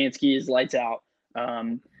Stefanski is lights out.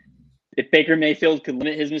 If Baker Mayfield could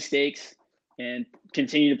limit his mistakes and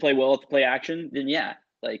continue to play well at the play action, then yeah,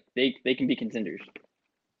 like they can be contenders.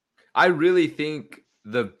 I really think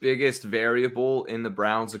the biggest variable in the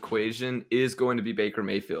Browns equation is going to be Baker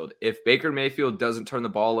Mayfield. If Baker Mayfield doesn't turn the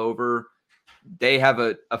ball over, they have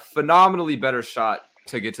a phenomenally better shot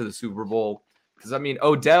to get to the Super Bowl. Because, I mean,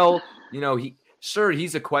 Odell,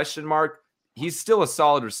 he's a question mark. He's still a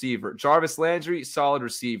solid receiver. Jarvis Landry, solid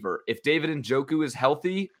receiver. If David Njoku is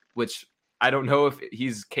healthy, which I don't know if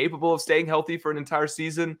he's capable of staying healthy for an entire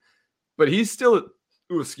season, but he's still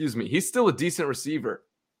a decent receiver.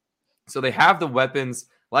 So they have the weapons.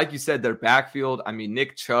 Like you said, their backfield, I mean,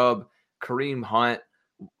 Nick Chubb, Kareem Hunt,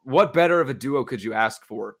 what better of a duo could you ask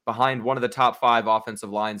for behind one of the top 5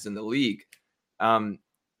 offensive lines in the league? And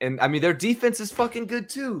I mean, their defense is fucking good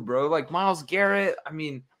too, bro. Like Myles Garrett. I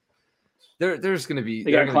mean, there's going to be.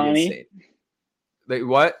 They got Clowney. They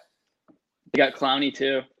what? They got Clowney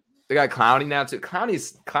too. They got Clowney now too.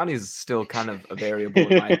 Clowney's still kind of a variable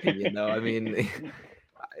in my opinion, though. I mean,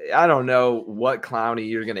 I don't know what Clowney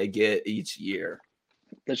you're going to get each year.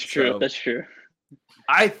 That's true. That's true.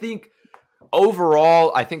 I think.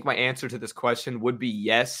 Overall, I think my answer to this question would be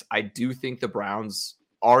yes. I do think the Browns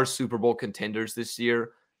are Super Bowl contenders this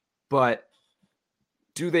year, but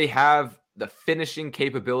do they have the finishing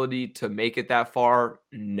capability to make it that far?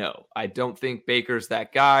 No. I don't think Baker's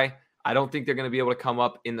that guy. I don't think they're going to be able to come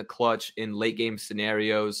up in the clutch in late game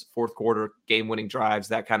scenarios, fourth quarter game-winning drives,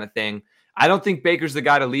 that kind of thing. I don't think Baker's the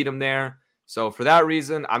guy to lead them there. So for that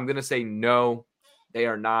reason, I'm going to say no, they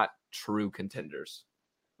are not true contenders.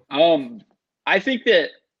 I think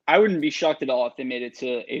that I wouldn't be shocked at all if they made it to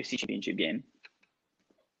AFC Championship game.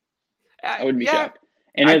 I wouldn't be shocked.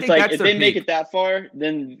 And it's like if they make it that far,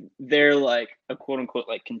 then they're like a quote unquote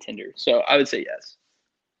like contender. So I would say yes.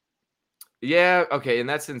 Yeah, okay. In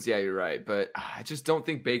that sense, yeah, you're right. But I just don't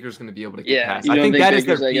think Baker's going to be able to get past. I think that is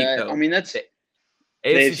their peak, though. I mean, that's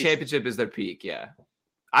AFC Championship is their peak. Yeah,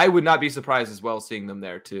 I would not be surprised as well seeing them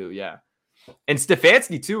there too. Yeah. And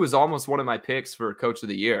Stefanski, too, is almost one of my picks for Coach of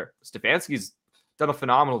the Year. Stefanski's done a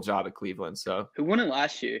phenomenal job at Cleveland. So who won it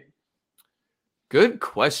last year? Good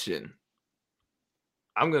question.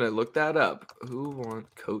 I'm going to look that up. Who won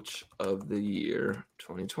Coach of the Year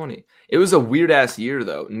 2020? It was a weird-ass year,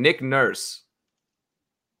 though. Nick Nurse.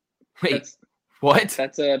 Wait, what?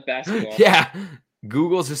 That's a basketball. Yeah.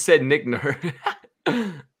 Google just said Nick Nurse.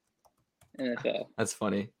 NFL. That's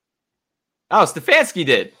funny. Oh, Stefanski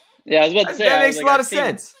did. Yeah, I was about to say That makes a lot of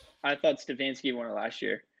sense. I thought Stefanski won it last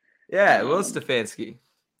year. Yeah, it was Stefanski.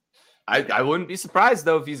 I wouldn't be surprised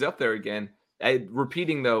though if he's up there again.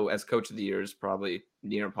 Repeating though as coach of the year is probably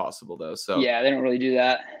near impossible though. So yeah, they don't really do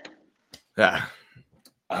that. Yeah.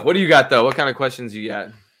 What do you got though? What kind of questions you got?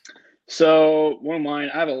 So one of mine,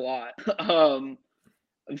 I have a lot.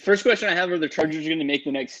 The first question I have: are the Chargers going to make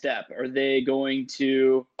the next step? Are they going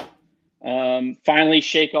to finally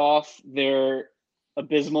shake off their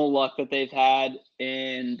abysmal luck that they've had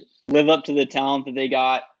and live up to the talent that they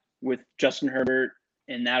got with Justin Herbert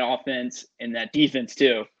and that offense and that defense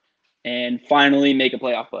too, and finally make a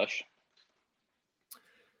playoff push?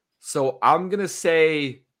 So I'm going to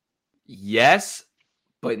say yes,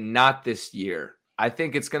 but not this year. I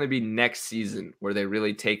think it's going to be next season where they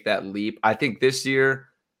really take that leap. I think this year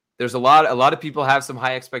there's a lot of people have some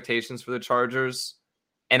high expectations for the Chargers,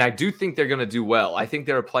 and I do think they're going to do well. I think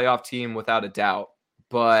they're a playoff team without a doubt,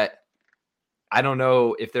 but I don't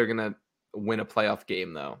know if they're going to win a playoff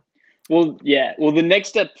game though. Well, yeah. Well, the next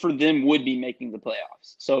step for them would be making the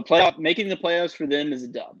playoffs. So making the playoffs for them is a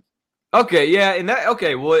dub. Okay, yeah.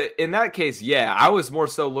 Well, in that case, yeah. I was more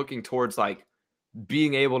so looking towards like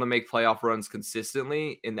being able to make playoff runs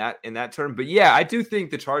consistently in that term. But yeah, I do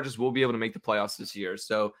think the Chargers will be able to make the playoffs this year.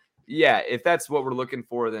 So yeah, if that's what we're looking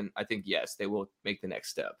for, then I think yes, they will make the next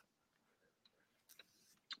step.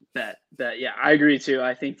 Yeah, I agree too.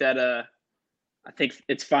 I think that I think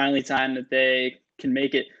it's finally time that they can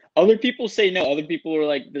make it. Other people say no. Other people are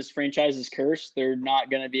like, this franchise is cursed. They're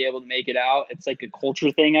not going to be able to make it out. It's like a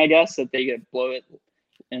culture thing, I guess, that they could blow it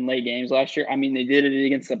in late games last year. I mean, they did it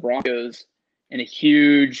against the Broncos in a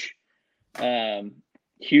huge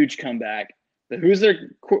comeback. But who's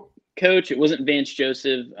their coach? It wasn't Vance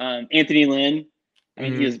Joseph. Anthony Lynn. I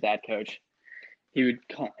mean, he was a bad coach. A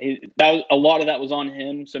lot of that was on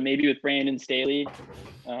him. So maybe with Brandon Staley.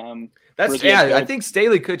 I think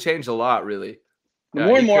Staley could change a lot, really. The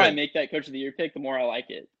more and more I make that coach of the year pick, the more I like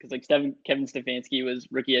it. Because like Kevin Stefanski was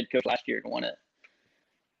rookie head coach last year and won it.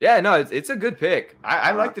 Yeah, no, it's a good pick.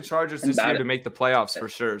 I like the Chargers this year to make the playoffs for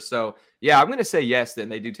sure. So yeah, I'm going to say yes. Then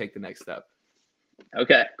they do take the next step.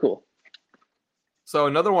 Okay, cool. So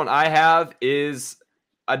another one I have is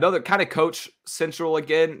another kind of coach central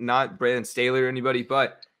again, not Brandon Staley or anybody,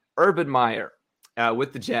 but Urban Meyer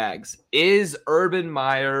with the Jags. Is Urban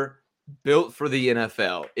Meyer built for the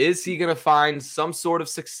NFL? Is he going to find some sort of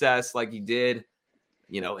success like he did,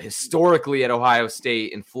 historically at Ohio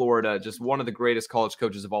State and Florida, just one of the greatest college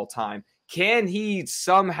coaches of all time? Can he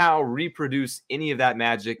somehow reproduce any of that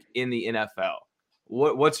magic in the NFL?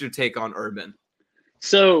 What's your take on Urban?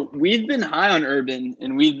 So we've been high on Urban,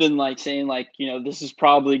 and we've been saying this is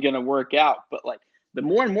probably going to work out. But the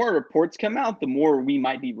more and more reports come out, the more we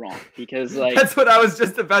might be wrong, because that's what I was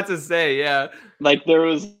just about to say. Yeah. There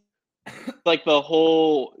was the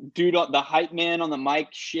whole dude on the hype man on the mic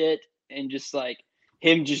shit, and just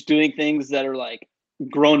him just doing things that are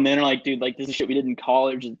grown men are dude, this is shit we did in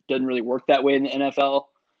college. It doesn't really work that way in the NFL.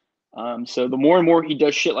 So the more and more he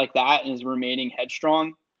does shit like that and is remaining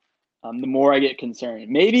headstrong, the more I get concerned.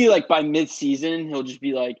 Maybe by mid-season, he'll just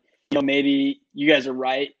be maybe you guys are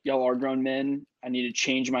right. Y'all are grown men. I need to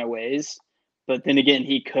change my ways. But then again,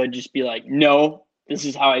 he could just be no, this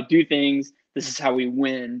is how I do things. This is how we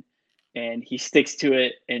win. And he sticks to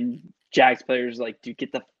it. And Jags players dude,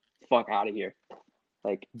 get the fuck out of here.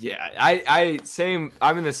 Yeah,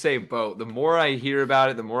 I'm in the same boat. The more I hear about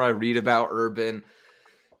it, the more I read about Urban,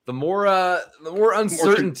 the more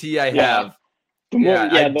uncertainty I have. The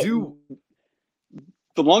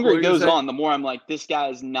longer it goes on, the more I'm this guy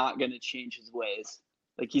is not going to change his ways.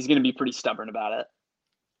 He's going to be pretty stubborn about it.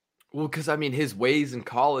 Well, because his ways in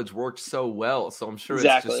college worked so well, so I'm sure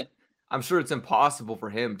I'm sure it's impossible for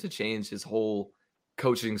him to change his whole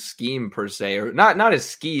coaching scheme per se, or not his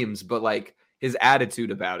schemes, but his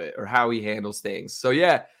attitude about it or how he handles things. So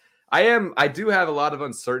yeah, I do have a lot of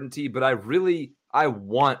uncertainty, but I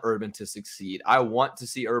want Urban to succeed. I want to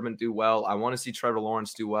see Urban do well. I want to see Trevor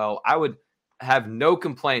Lawrence do well. I would have no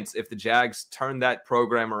complaints if the Jags turned that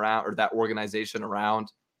program around or that organization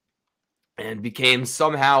around and became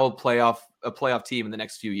somehow a playoff team in the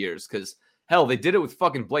next few years. Because hell, they did it with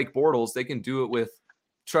fucking Blake Bortles. They can do it with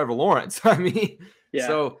Trevor Lawrence. Yeah.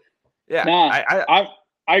 So yeah,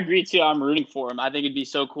 I agree too. I'm rooting for him. I think it'd be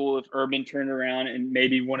so cool if Urban turned around and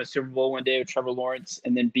maybe won a Super Bowl one day with Trevor Lawrence,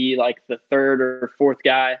 and then be the third or fourth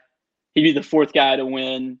guy. He'd be the fourth guy to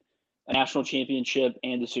win a national championship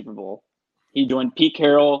and the Super Bowl. He'd join Pete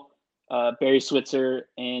Carroll, Barry Switzer,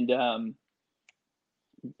 and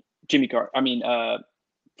Jimmy Carter.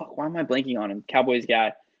 Why am I blanking on him? Cowboys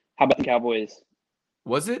guy. How about the Cowboys?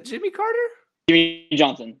 Was it Jimmy Carter? Jimmy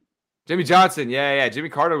Johnson. Jimmy Johnson. Yeah. Jimmy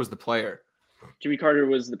Carter was the player. Jimmy Carter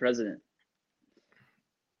was the president.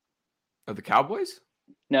 Of the Cowboys?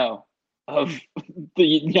 No, of the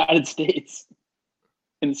United States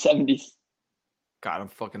in the 70s. God, I'm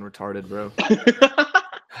fucking retarded, bro.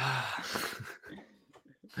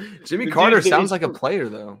 Jimmy The Carter dude that sounds is- like a player,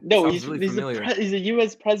 though. No, Sounds he's really familiar. he's a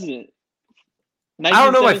U.S. president. I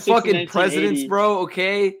don't know my 1976 to fucking presidents, 1980. bro.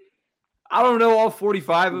 Okay, I don't know all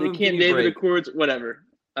 45 of The them. Camp Give me a David break. Accords, whatever.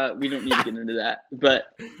 We don't need to get into that. But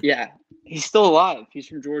yeah, he's still alive. He's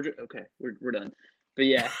from Georgia. Okay, we're done. But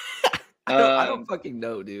yeah, I don't fucking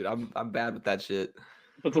know, dude. I'm bad with that shit.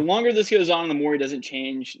 but the longer this goes on, the more he doesn't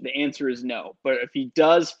change. The answer is no. But if he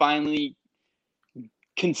does finally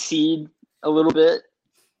concede a little bit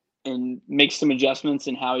and make some adjustments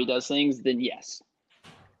in how he does things, then yes.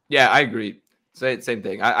 Yeah, I agree. Same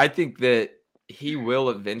thing. I think that he will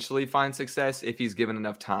eventually find success if he's given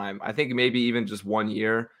enough time. I think maybe even just 1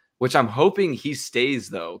 year, which I'm hoping he stays,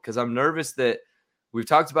 though, because I'm nervous that we've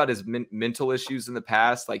talked about his mental issues in the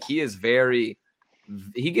past. Like, he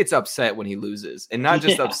gets upset when he loses, and not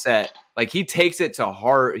just Yeah. upset. Like, he takes it to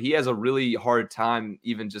heart. He has a really hard time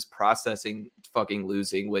even just processing fucking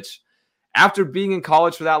losing, which after being in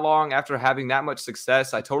college for that long, after having that much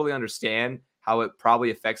success, I totally understand how it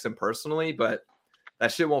probably affects him personally, but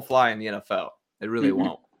that shit won't fly in the NFL. It really Mhm.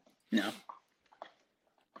 won't. No.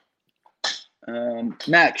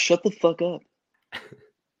 Max, shut the fuck up.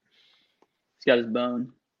 He's got his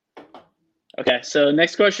bone. Okay, so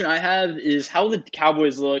next question I have is how will the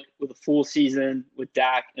Cowboys look with a full season with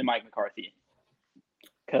Dak and Mike McCarthy?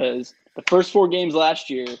 Because the first 4 games last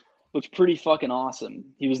year looked pretty fucking awesome.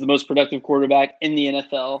 He was the most productive quarterback in the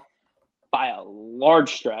NFL by a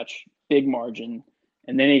large stretch, big margin.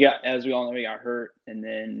 And then he got, as we all know, he got hurt. And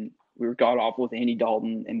then we were god awful with Andy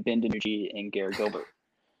Dalton and Ben DiNucci and Garrett Gilbert.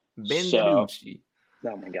 Ben So- DiNucci.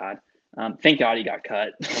 Oh my god! Thank God he got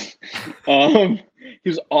cut. He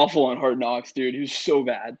was awful on Hard Knocks, dude. He was so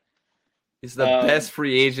bad. He's the best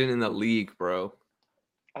free agent in the league, bro.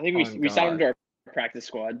 I think Oh, we signed him to our practice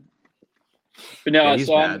squad. But no, Yeah, he's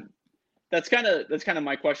so bad. that's kind of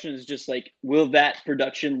my question is just like, will that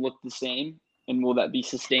production look the same, and will that be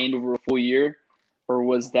sustained over a full year, or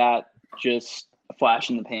was that just a flash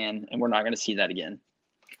in the pan, and we're not going to see that again?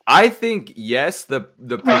 I think, yes, the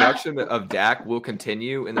production of Dak will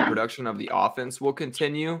continue and the production of the offense will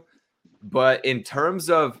continue. But in terms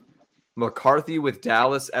of McCarthy with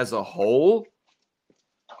Dallas as a whole,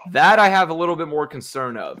 that I have a little bit more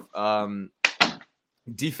concern of.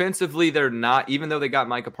 Defensively, they're not, even though they got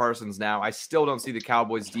Micah Parsons now, I still don't see the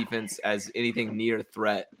Cowboys defense as anything near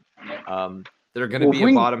threat. They're going to Well,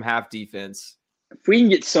 be a bottom half defense. If we can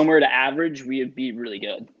get somewhere to average, we would be really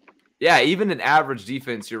good. Yeah, even an average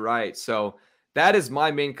defense, you're right. So that is my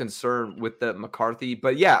main concern with the McCarthy.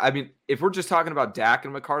 But yeah, I mean, if we're just talking about Dak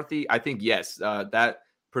and McCarthy, I think, yes, that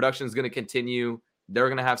production is going to continue. They're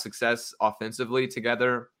going to have success offensively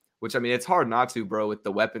together, which, I mean, it's hard not to, bro, with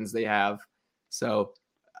the weapons they have. So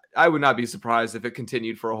I would not be surprised if it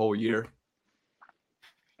continued for a whole year.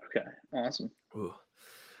 Okay, awesome. Ooh.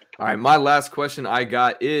 All right, my last question I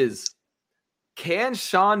got is, can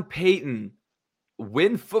Sean Payton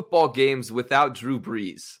win football games without Drew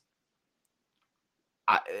Brees?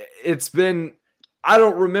 I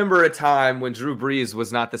don't remember a time when Drew Brees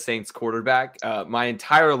was not the Saints quarterback. My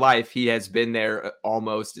entire life, he has been there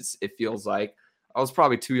almost, it feels like. I was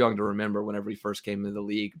probably too young to remember whenever he first came into the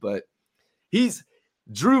league, but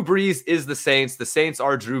Drew Brees is the Saints. The Saints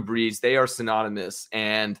are Drew Brees. They are synonymous.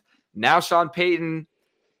 And now Sean Payton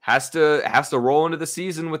has to roll into the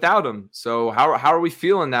season without him. So how are we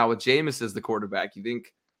feeling now with Jameis as the quarterback? You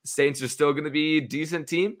think the Saints are still going to be a decent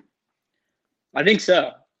team? I think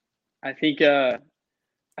so. I think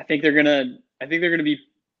they're gonna be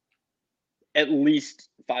at least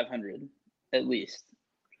 500, at least.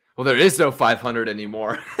 Well, there is no 500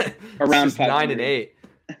 anymore. Around It's just 9 and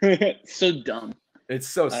 8. So dumb. It's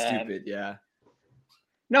so stupid. Yeah.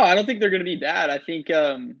 No, I don't think they're gonna be bad. I think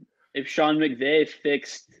if Sean McVay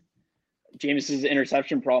fixed Jameis's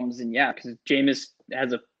interception problems, then yeah, because Jameis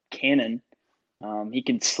has a cannon. He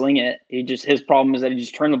can sling it. His problem is that he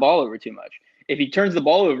just turned the ball over too much. If he turns the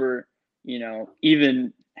ball over,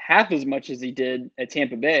 even half as much as he did at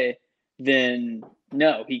Tampa Bay, then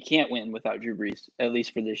no, he can't win without Drew Brees, at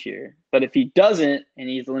least for this year. But if he doesn't, and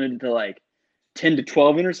he's limited to like 10 to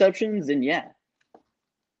 12 interceptions, then yeah.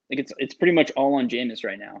 Like it's pretty much all on Jameis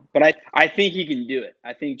right now. But I think he can do it.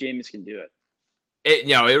 I think Jameis can do it.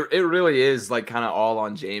 It really is like kind of all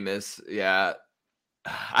on Jameis. Yeah.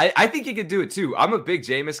 I think he could do it too. I'm a big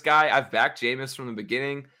Jameis guy. I've backed Jameis from the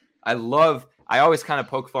beginning. I I always kind of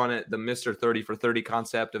poke fun at the Mr. 30 for 30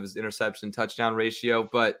 concept of his interception touchdown ratio.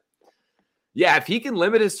 But yeah, if he can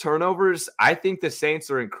limit his turnovers, I think the Saints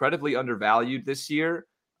are incredibly undervalued this year.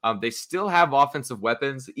 They still have offensive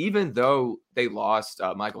weapons, even though they lost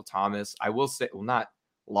Michael Thomas. I will say, well, not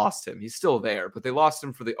lost him. He's still there, but they lost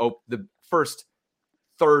him for the first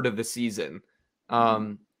third of the season.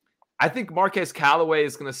 I think Marquez Callaway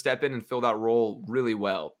is going to step in and fill that role really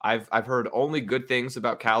well. I've heard only good things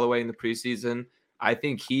about Callaway in the preseason. I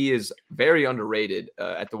think he is very underrated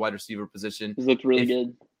at the wide receiver position. He looked really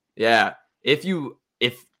good. Yeah.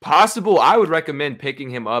 If possible, I would recommend picking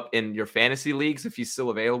him up in your fantasy leagues if he's still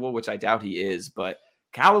available, which I doubt he is. But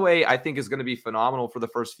Callaway, I think, is going to be phenomenal for the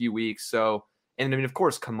first few weeks. So, and I mean, of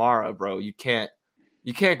course, Kamara, bro, you can't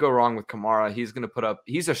go wrong with Kamara. He's going to put up,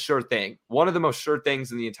 he's a sure thing. One of the most sure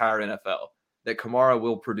things in the entire NFL that Kamara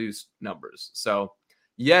will produce numbers. So,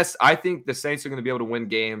 yes, I think the Saints are going to be able to win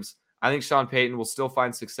games. I think Sean Payton will still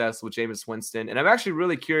find success with Jameis Winston. And I'm actually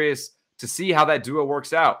really curious to see how that duo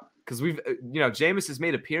works out. Because Jameis has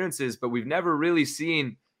made appearances, but we've never really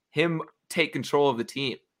seen him take control of the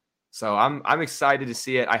team. So I'm excited to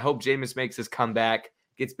see it. I hope Jameis makes his comeback,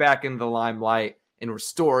 gets back into the limelight, and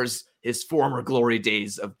restores his former glory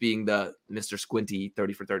days of being the Mr. Squinty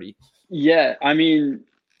 30 for 30. Yeah, I mean,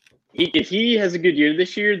 if he has a good year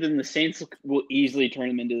this year, then the Saints will easily turn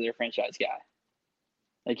him into their franchise guy.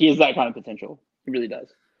 Like, he has that kind of potential. He really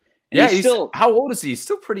does. And yeah, he's still. How old is he? He's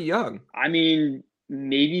still pretty young. I mean,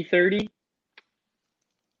 maybe 30.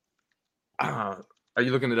 Are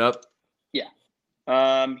you looking it up? Yeah.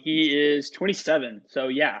 He is 27. So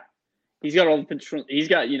yeah, he's got all the potential. He's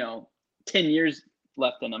got 10 years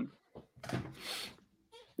left in him.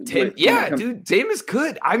 10, yeah, dude, Jameis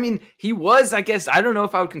could. I mean, he was. I guess I don't know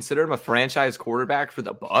if I would consider him a franchise quarterback for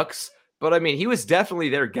the Bucs, but I mean, he was definitely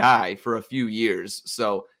their guy for a few years.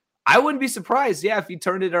 So I wouldn't be surprised, if he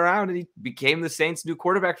turned it around and he became the Saints' new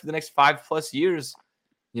quarterback for the next 5+ years.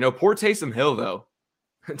 Poor Taysom Hill, though.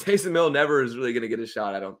 Taysom Hill never is really going to get a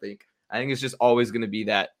shot, I don't think. I think it's just always going to be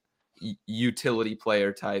that utility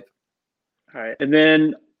player type. All right. And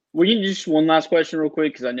then we can just one last question real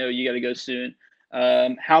quick because I know you got to go soon.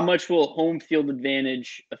 How much will home field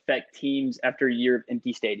advantage affect teams after a year of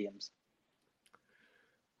empty stadiums?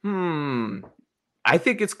 I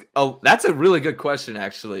think that's a really good question,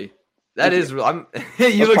 actually. That is real.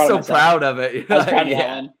 You look so proud of it. I was proud of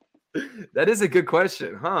that one. That is a good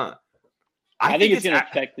question, huh? I think it's going to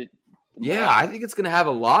affect it. Yeah, I think it's going to have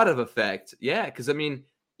a lot of effect. Yeah, because I mean,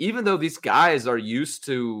 even though these guys are used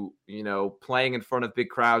to, playing in front of big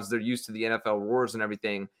crowds, they're used to the NFL roars and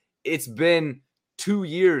everything. It's been 2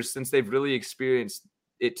 years since they've really experienced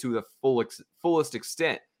it to the fullest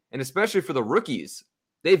extent. And especially for the rookies,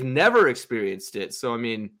 they've never experienced it. So, I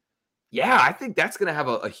mean, yeah, I think that's going to have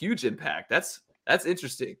a huge impact. That's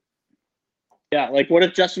interesting. Yeah, like what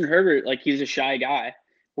if Justin Herbert, like he's a shy guy.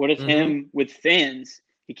 What if him with fans,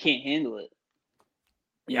 he can't handle it?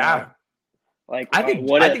 Yeah. Like I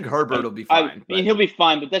think Herbert will be fine. I mean, he'll be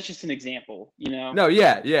fine, but that's just an example, No,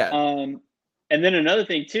 yeah. And then another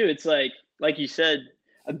thing too, it's like you said,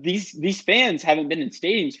 these fans haven't been in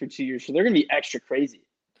stadiums for 2 years, so they're gonna be extra crazy.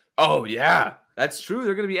 Oh yeah, that's true.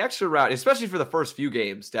 They're gonna be extra rowdy, especially for the first few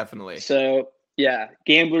games, definitely. So yeah,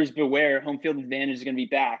 gamblers beware. Home field advantage is gonna be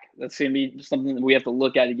back. That's gonna be something that we have to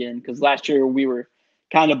look at again because last year we were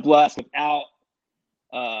kind of blessed without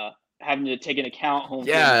having to take into account home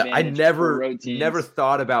field advantage. I never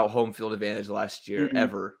thought about home field advantage last year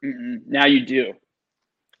ever. Now you do.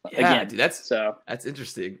 Yeah, again, dude, that's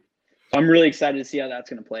interesting. I'm really excited to see how that's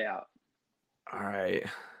going to play out. All right.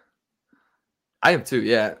 I am too,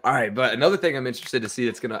 yeah. All right, but another thing I'm interested to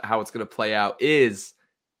see how it's gonna play out is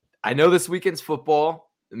I know this weekend's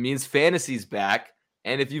football. It means fantasy's back.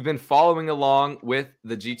 And if you've been following along with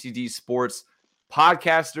the GTD Sports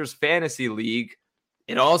Podcasters Fantasy League,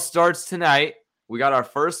 it all starts tonight. We got our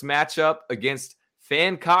first matchup against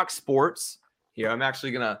Fancock Sports. Here, I'm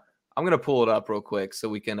gonna pull it up real quick so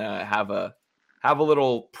we can have a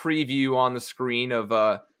little preview on the screen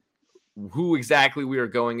of who exactly we are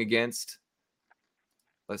going against.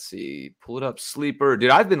 Let's see. Pull it up. Sleeper. Dude,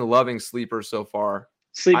 I've been loving Sleeper so far.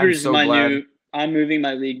 Sleeper is my new. I'm moving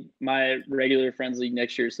my league, my regular friends league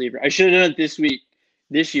next year. Sleeper. I should have done it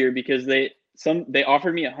this year because they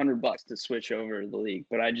offered me $100 to switch over the league,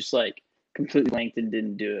 but I just completely blanked and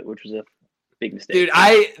didn't do it, which was a big mistake.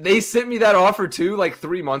 Dude, they sent me that offer too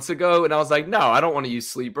 3 months ago, and I was like, no, I don't want to use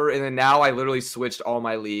Sleeper. And then now I literally switched all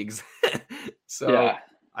my leagues. So yeah.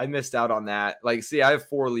 I missed out on that. I have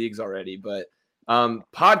 4 leagues already, but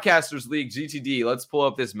Podcasters League GTD. Let's pull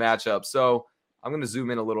up this matchup. So I'm going to zoom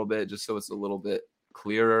in a little bit just so it's a little bit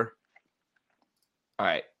clearer. All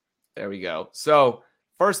right. There we go. So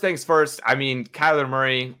first things first, I mean, Kyler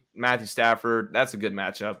Murray, Matthew Stafford, that's a good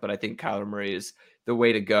matchup, but I think Kyler Murray is the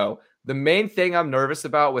way to go. The main thing I'm nervous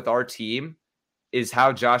about with our team is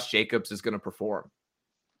how Josh Jacobs is going to perform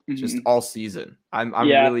just all season. I'm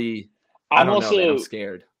really, I don't know, man, I'm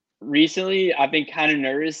scared. Recently, I've been kind of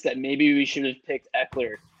nervous that maybe we should have picked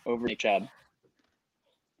Eckler over Nick Chubb.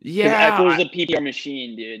 Yeah. Eckler's a PPR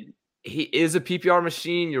machine, dude. He is a PPR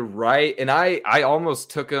machine. You're right. And I almost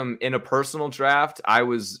took him in a personal draft. I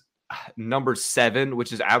was number 7,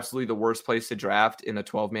 which is absolutely the worst place to draft in a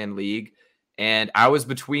 12-man league. And I was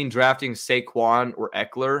between drafting Saquon or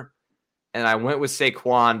Eckler. And I went with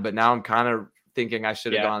Saquon, but now I'm kind of thinking I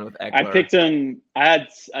should have gone with Eckler. I picked him. I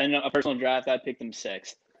know a personal draft. I picked him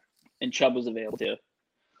 6th. And Chubb was available too.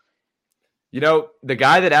 You know, the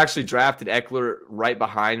guy that actually drafted Eckler right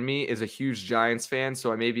behind me is a huge Giants fan,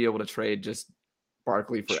 so I may be able to trade just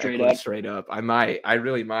Barkley for Eckler straight up. I might. I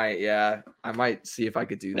really might. Yeah, I might see if I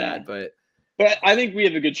could do that. But I think we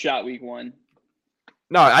have a good shot week 1.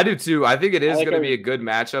 No, I do too. I think it is going to be a good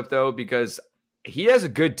matchup though, because he has a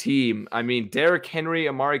good team. I mean, Derrick Henry,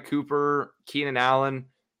 Amari Cooper, Keenan Allen,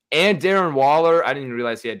 and Darren Waller. I didn't even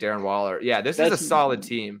realize he had Darren Waller. Yeah, this is a solid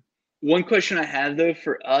team. One question I have, though,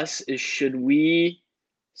 for us is should we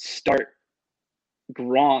start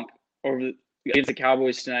Gronk against the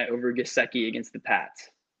Cowboys tonight over Gesicki against the Pats?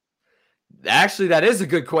 Actually, that is a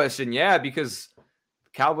good question. Yeah, because the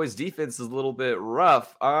Cowboys' defense is a little bit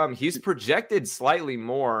rough. He's projected slightly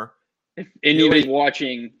more. If anybody's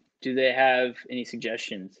watching, do they have any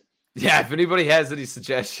suggestions? Yeah, if anybody has any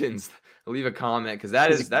suggestions, leave a comment because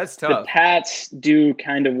that's tough. The Pats do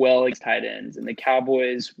kind of well against tight ends, and the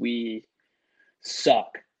Cowboys, we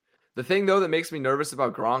suck. The thing, though, that makes me nervous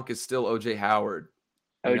about Gronk is still O.J. Howard.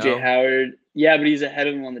 Howard, yeah, but he's ahead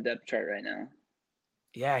of him on the depth chart right now.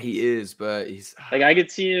 Yeah, he is, but he's like I could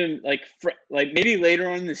see him like maybe later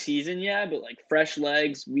on in the season, yeah, but like fresh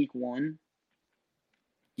legs week 1.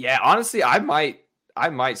 Yeah, honestly, I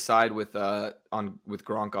might side with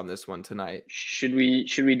Gronk on this one tonight. Should we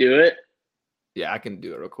do it? Yeah, I can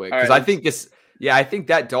do it real quick because I think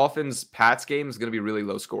that Dolphins Pats game is going to be really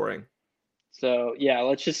low scoring. So yeah,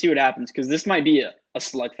 let's just see what happens because this might be a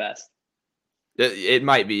slugfest. It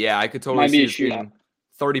might be. Yeah, I could totally see it being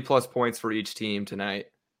 30+ points for each team tonight.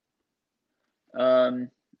 All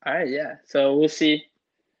right, yeah. So we'll see.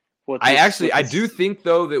 I do think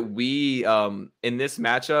though that we in this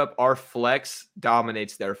matchup our flex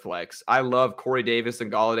dominates their flex. I love Corey Davis and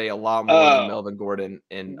Golladay a lot more than Melvin Gordon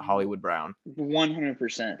and Hollywood Brown.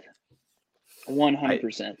 100%.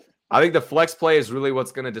 100%. I think the flex play is really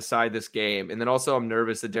what's going to decide this game. And then also I'm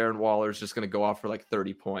nervous that Darren Waller is just going to go off for like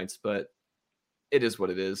 30 points, but it is what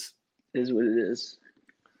it is. It is what it is.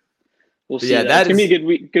 We'll see. Yeah, that's going to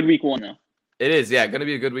be a good week 1 though. It is, yeah, going to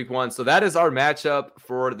be a good week 1. So that is our matchup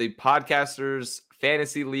for the Podcasters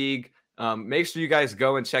Fantasy League. Make sure you guys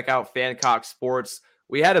go and check out Fancock Sports.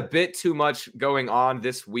 We had a bit too much going on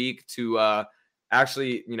this week to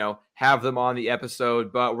actually, have them on the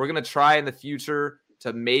episode, but we're going to try in the future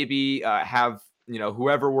to maybe have,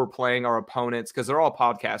 whoever we're playing our opponents, because they're all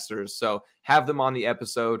podcasters. So have them on the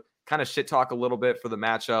episode, kind of shit talk a little bit for the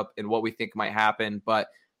matchup and what we think might happen. But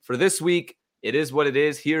for this week, it is what it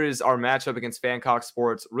is. Here is our matchup against Fancock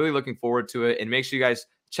Sports. Really looking forward to it. And make sure you guys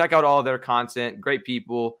check out all of their content. Great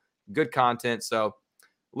people, good content. So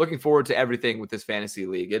looking forward to everything with this fantasy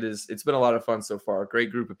league. It's been a lot of fun so far.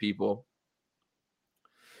 Great group of people.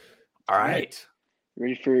 All right.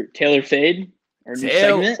 Ready for Taylor Fade?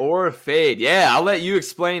 Tail or fade. Yeah, I'll let you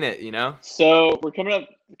explain it, So we're coming up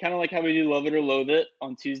kind of like how we do Love It or Loathe It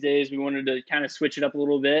on Tuesdays. We wanted to kind of switch it up a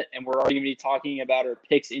little bit, and we're already going to be talking about our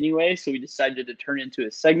picks anyway, so we decided to turn it into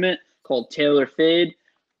a segment called Tail or Fade.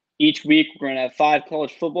 Each week, we're going to have 5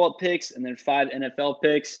 college football picks and then 5 NFL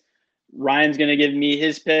picks. Ryan's going to give me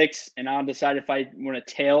his picks, and I'll decide if I want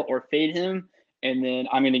to tail or fade him. And then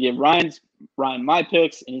I'm going to give Ryan my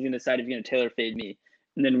picks, and he's going to decide if he's going to tail or fade me.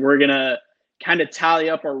 And then we're going to kind of tally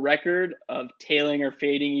up our record of tailing or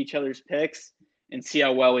fading each other's picks and see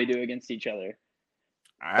how well we do against each other.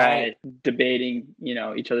 All right. By debating,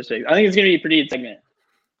 each other's picks. I think it's going to be a pretty good segment.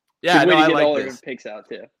 Yeah, I like all this. Our picks out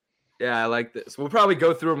too. Yeah, I like this. We'll probably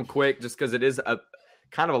go through them quick just because it is a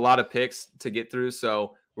kind of a lot of picks to get through.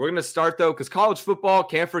 So we're going to start though, because college football,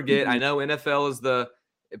 can't forget. I know NFL is the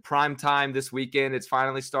prime time this weekend. It's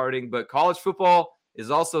finally starting, but college football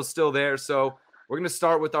is also still there. So we're going to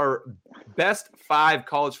start with our best 5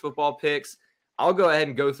 college football picks. I'll go ahead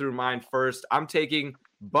and go through mine first. I'm taking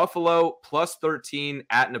Buffalo plus 13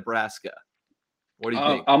 at Nebraska. What do you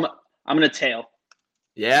think? I'm going to tail.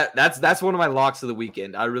 Yeah, that's one of my locks of the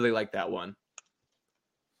weekend. I really like that one.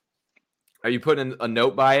 Are you putting a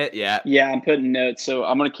note by it? Yeah. Yeah, I'm putting notes. So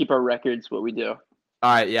I'm going to keep our records, what we do.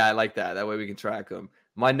 All right. Yeah, I like that. That way we can track them.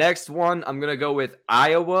 My next one, I'm going to go with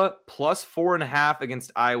Iowa plus 4.5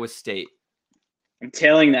 against Iowa State. I'm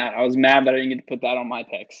tailing that. I was mad that I didn't get to put that on my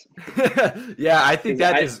picks. Yeah, I think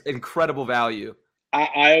that is incredible value.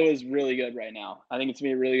 Iowa's really good right now. I think it's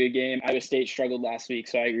going to be a really good game. Iowa State struggled last week,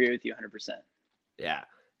 so I agree with you 100%. Yeah.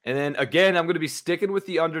 And then, again, I'm going to be sticking with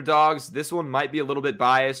the underdogs. This one might be a little bit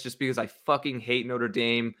biased just because I fucking hate Notre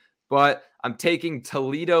Dame. But I'm taking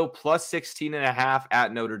Toledo plus 16.5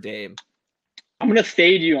 at Notre Dame. I'm going to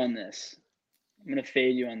fade you on this.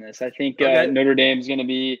 I think Notre Dame's going to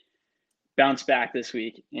be bounce back this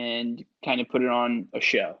week and kind of put it on a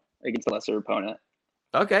show against a lesser opponent.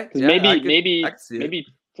 Okay. Because maybe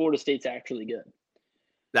Florida State's actually good.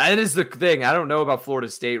 That is the thing. I don't know about Florida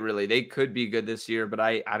State really. They could be good this year, but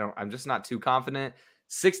I'm just not too confident.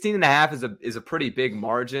 16.5 is a pretty big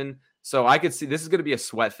margin. So I could see this is going to be a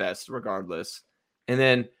sweat fest regardless. And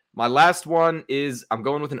then my last one is I'm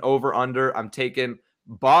going with an over-under. I'm taking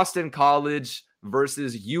Boston College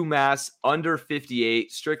versus UMass under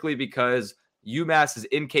 58 strictly because UMass is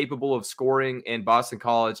incapable of scoring and Boston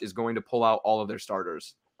College is going to pull out all of their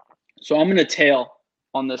starters. So I'm going to tail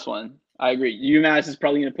on this one. I agree. UMass is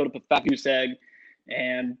probably going to put up a fat goose egg,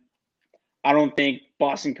 and I don't think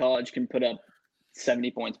Boston College can put up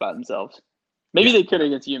 70 points by themselves. Maybe they could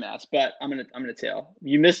against UMass, but I'm gonna tail.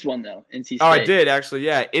 You missed one though, NC State. Oh, I did actually.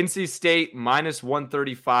 Yeah, NC State minus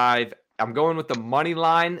 135. I'm going with the money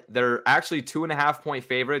line. They're actually 2.5-point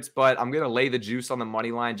favorites, but I'm gonna lay the juice on the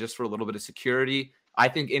money line just for a little bit of security. I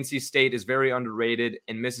think NC State is very underrated,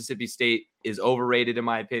 and Mississippi State is overrated in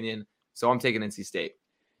my opinion. So I'm taking NC State.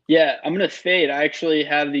 Yeah, I'm going to fade. I actually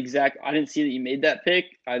have I didn't see that you made that pick.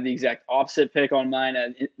 I have the exact opposite pick on mine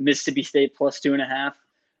at Mississippi State plus 2.5.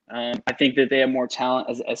 I think that they have more talent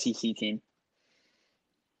as an SEC team.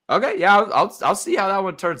 Okay, yeah, I'll see how that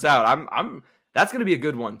one turns out. That's going to be a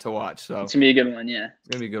good one to watch. So it's going to be a good one, yeah. It's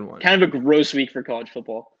going to be a good one. Kind of a gross week for college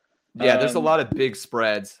football. Yeah, there's a lot of big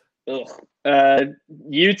spreads. UT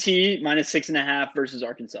minus 6.5 versus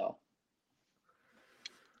Arkansas.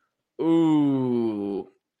 Ooh.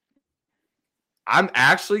 I'm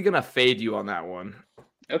actually going to fade you on that one.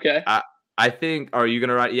 Okay. I think, are you going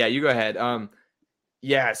to write? Yeah, you go ahead.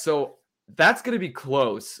 Yeah, so that's going to be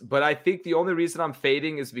close, but I think the only reason I'm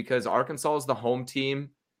fading is because Arkansas is the home team.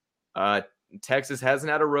 Texas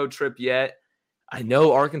hasn't had a road trip yet. I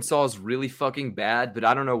know Arkansas is really fucking bad, but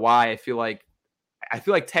I don't know why. I feel like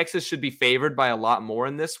Texas should be favored by a lot more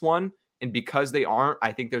in this one, and because they aren't,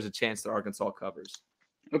 I think there's a chance that Arkansas covers.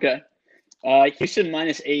 Okay. Houston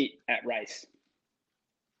minus 8 at Rice.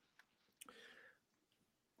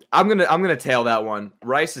 I'm gonna tail that one.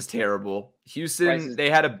 Rice is terrible. Houston, they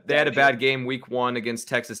had a bad game week 1 against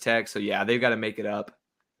Texas Tech, so yeah, they've got to make it up.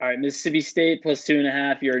 All right, Mississippi State plus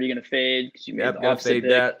 2.5. You're already gonna fade because you made the opposite fade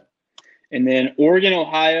pick. that. And then Oregon,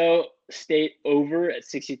 Ohio State over at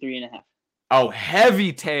 63.5. Oh,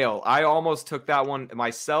 heavy tail. I almost took that one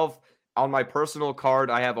myself. On my personal card,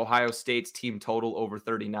 I have Ohio State's team total over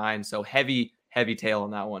 39, so heavy tail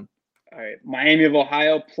on that one. All right, Miami of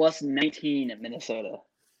Ohio plus 19 at Minnesota.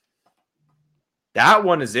 That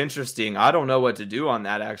one is interesting. I don't know what to do on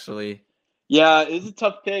that, actually. Yeah, it's a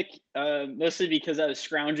tough pick, mostly because I was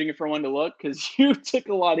scrounging for one to look because you took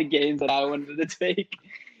a lot of games that I wanted to take.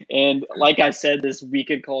 And like I said, this week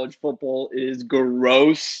in college football is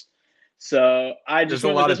gross. So I just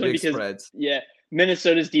went with this one because, spreads. Yeah,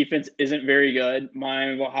 Minnesota's defense isn't very good.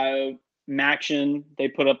 Miami of Ohio, Maction, they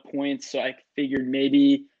put up points. So I figured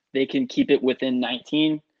maybe they can keep it within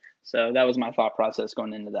 19. So that was my thought process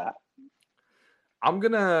going into that. I'm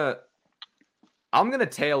gonna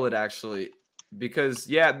tail it actually because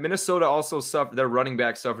Minnesota also suffered. Their running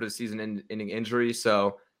back suffered a season-ending injury,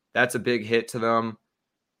 so that's a big hit to them.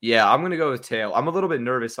 Yeah, I'm gonna go with tail. I'm a little bit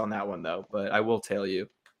nervous on that one though, but I will tail you.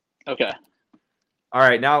 Okay. All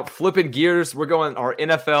right, now flipping gears, we're going our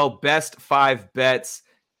NFL best 5 bets.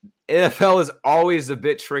 NFL is always a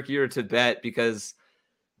bit trickier to bet because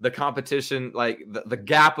the competition, like the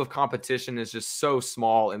gap of competition, is just so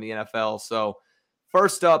small in the NFL. So.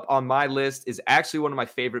 First up on my list is actually one of my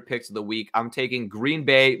favorite picks of the week. I'm taking Green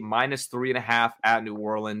Bay minus 3.5 at New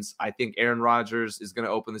Orleans. I think Aaron Rodgers is going to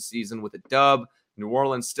open the season with a dub. New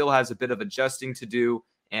Orleans still has a bit of adjusting to do,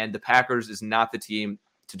 and the Packers is not the team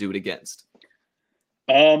to do it against.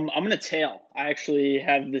 I'm going to tail. I actually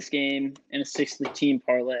have this game in a 6-team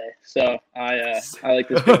parlay, so I like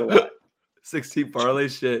this pick a lot. 6-team parlay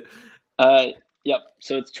shit. Yep.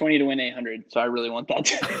 So it's 20 to win 800. So I really want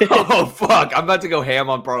that. Oh, fuck. I'm about to go ham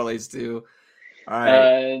on parlays too. All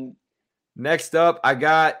right. Next up, I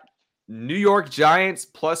got New York Giants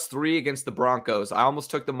 +3 against the Broncos. I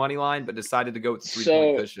almost took the money line, but decided to go with the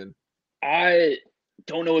 3-point cushion. I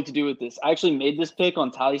don't know what to do with this. I actually made this pick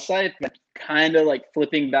on TallySight, but kind of like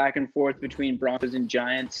flipping back and forth between Broncos and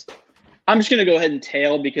Giants. I'm just going to go ahead and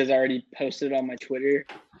tail because I already posted on my Twitter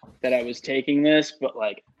that I was taking this, but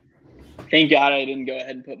like, thank God I didn't go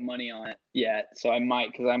ahead and put money on it yet. So I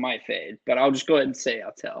might fade, but I'll just go ahead and say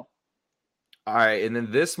I'll tell. All right, and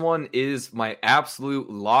then this one is my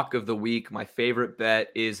absolute lock of the week. My favorite bet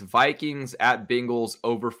is Vikings at Bengals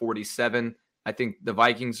over 47. I think the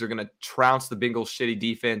Vikings are going to trounce the Bengals' shitty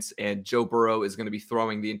defense, and Joe Burrow is going to be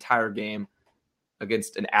throwing the entire game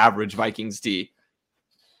against an average Vikings D.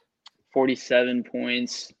 47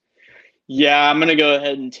 points. Yeah, I'm going to go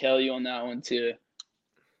ahead and tail you on that one too.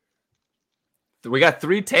 We got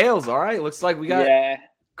 3 tails. All right, looks like we got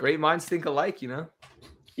great minds think alike, you know?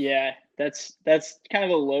 Yeah, that's kind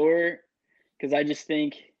of a lower because I just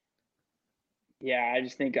think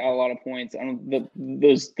a lot of points.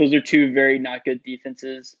 Those are 2 very not good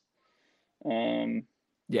defenses. That's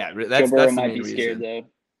Joe Burrow the might main be scared reason.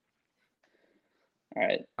 though.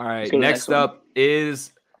 All right. Next up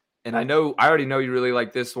is, and I already know you really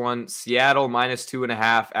like this one, Seattle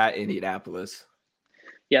 -2.5 at Indianapolis.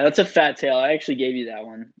 Yeah, that's a fat tail. I actually gave you that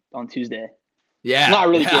one on Tuesday. Yeah, not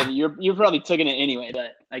really giving you probably took it anyway,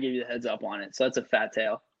 but I gave you the heads up on it. So that's a fat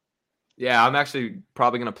tail. Yeah, I'm actually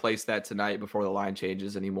probably going to place that tonight before the line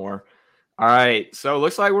changes anymore. All right, so it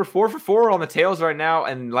looks like we're 4 for 4 on the tails right now.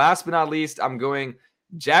 And last but not least, I'm going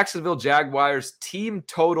Jacksonville Jaguars team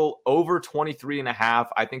total over 23.5.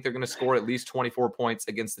 I think they're going to score at least 24 points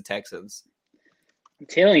against the Texans. I'm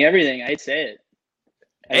tailing everything. I'd say it.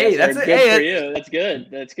 Hey, that's good it. for you. That's good.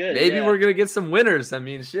 That's good. Maybe we're going to get some winners. I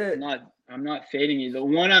mean, shit. I'm not fading you. The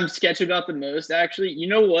one I'm sketchy about the most, actually, you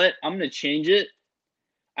know what? I'm going to change it.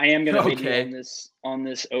 I am going to fade you on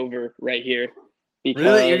this over right here. Because,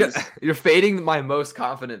 really? You're fading my most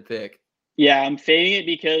confident pick. Yeah, I'm fading it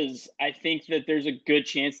because I think that there's a good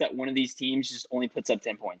chance that one of these teams just only puts up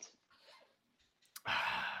 10 points.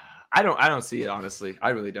 I don't see it, honestly.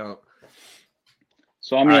 I really don't.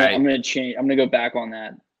 So I'm gonna change. I'm gonna go back on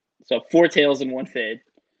that. So 4 tails and 1 fade.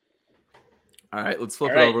 All right, let's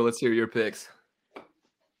flip it over. Let's hear your picks.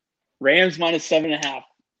 Rams -7.5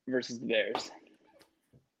 versus the Bears.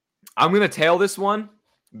 I'm gonna tail this one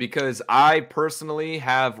because I personally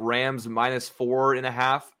have Rams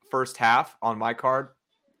 -4.5 first half on my card.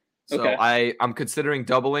 So I'm considering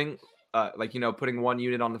doubling, putting 1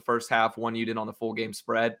 unit on the first half, 1 unit on the full game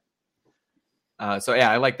spread.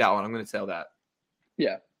 I like that one. I'm gonna tail that.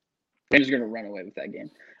 Yeah, Rams are gonna run away with that game.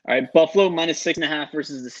 All right, Buffalo -6.5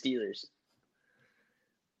 versus the Steelers.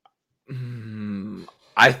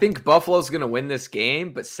 I think Buffalo's going to win this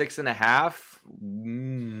game, but 6.5,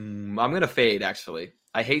 I'm going to fade, actually.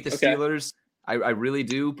 I hate the Steelers. I really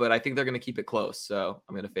do, but I think they're going to keep it close, so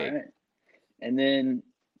I'm going to fade. All right. And then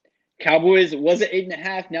Cowboys, was it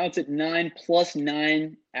 8.5? Now it's at 9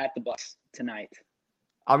 +9 at the Bucs tonight.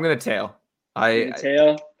 I'm going to tail.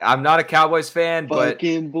 I'm not a Cowboys fan, but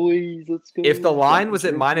boys, let's go. If the line was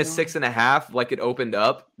at -6.5, like it opened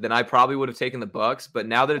up, then I probably would have taken the Bucs. But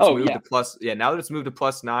now that it's moved to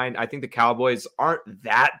 +9, I think the Cowboys aren't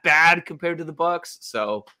that bad compared to the Bucs.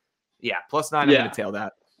 So, yeah, +9, I'm going to tail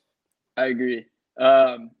that. I agree.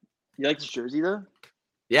 You like this jersey though?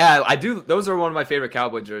 Yeah, I do. Those are one of my favorite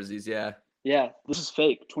Cowboy jerseys. Yeah. Yeah, this is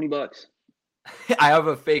fake. $20. I have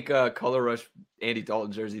a fake Color Rush Andy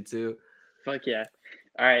Dalton jersey too. Fuck yeah.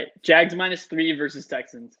 All right. Jags -3 versus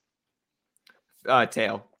Texans.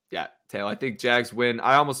 Tail. Yeah, tail. I think Jags win.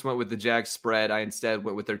 I almost went with the Jags spread. I instead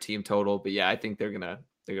went with their team total. But yeah, I think they're gonna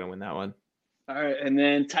win that one. All right. And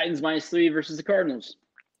then Titans -3 versus the Cardinals.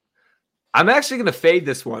 I'm actually gonna fade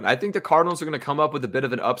this one. I think the Cardinals are gonna come up with a bit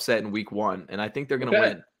of an upset in week 1, and I think they're gonna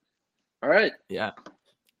win. All right. Yeah.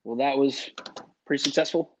 Well, that was pretty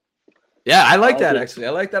successful. Yeah, I like that actually. I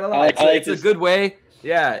like that a lot. It's a good way.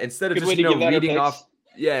 Yeah, instead of just reading off.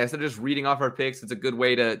 Yeah, instead of just reading off our picks, it's a good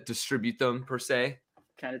way to distribute them per se.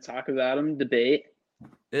 Kind of talk about them, debate.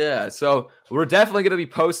 Yeah, so we're definitely going to be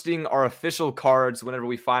posting our official cards whenever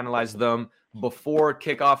we finalize them before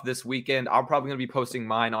kickoff this weekend. I'm probably going to be posting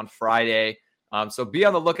mine on Friday. So be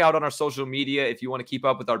on the lookout on our social media if you want to keep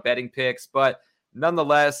up with our betting picks. But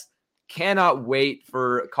nonetheless, cannot wait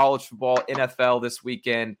for college football, NFL this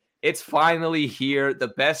weekend. It's finally here, the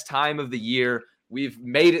best time of the year. We've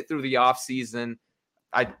made it through the off season.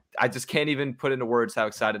 I just can't even put into words how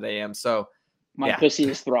excited I am. So my pussy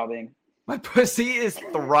is throbbing. My pussy is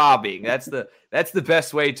throbbing. That's the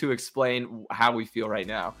best way to explain how we feel right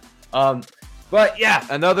now. But yeah,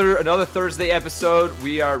 another Thursday episode.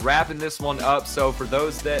 We are wrapping this one up. So for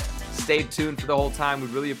those that stayed tuned for the whole time. We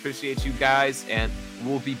really appreciate you guys, and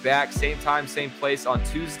we'll be back same time, same place on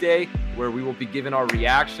Tuesday, where we will be giving our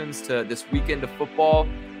reactions to this weekend of football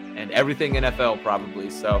and everything NFL probably.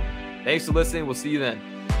 So thanks for listening. We'll see you then.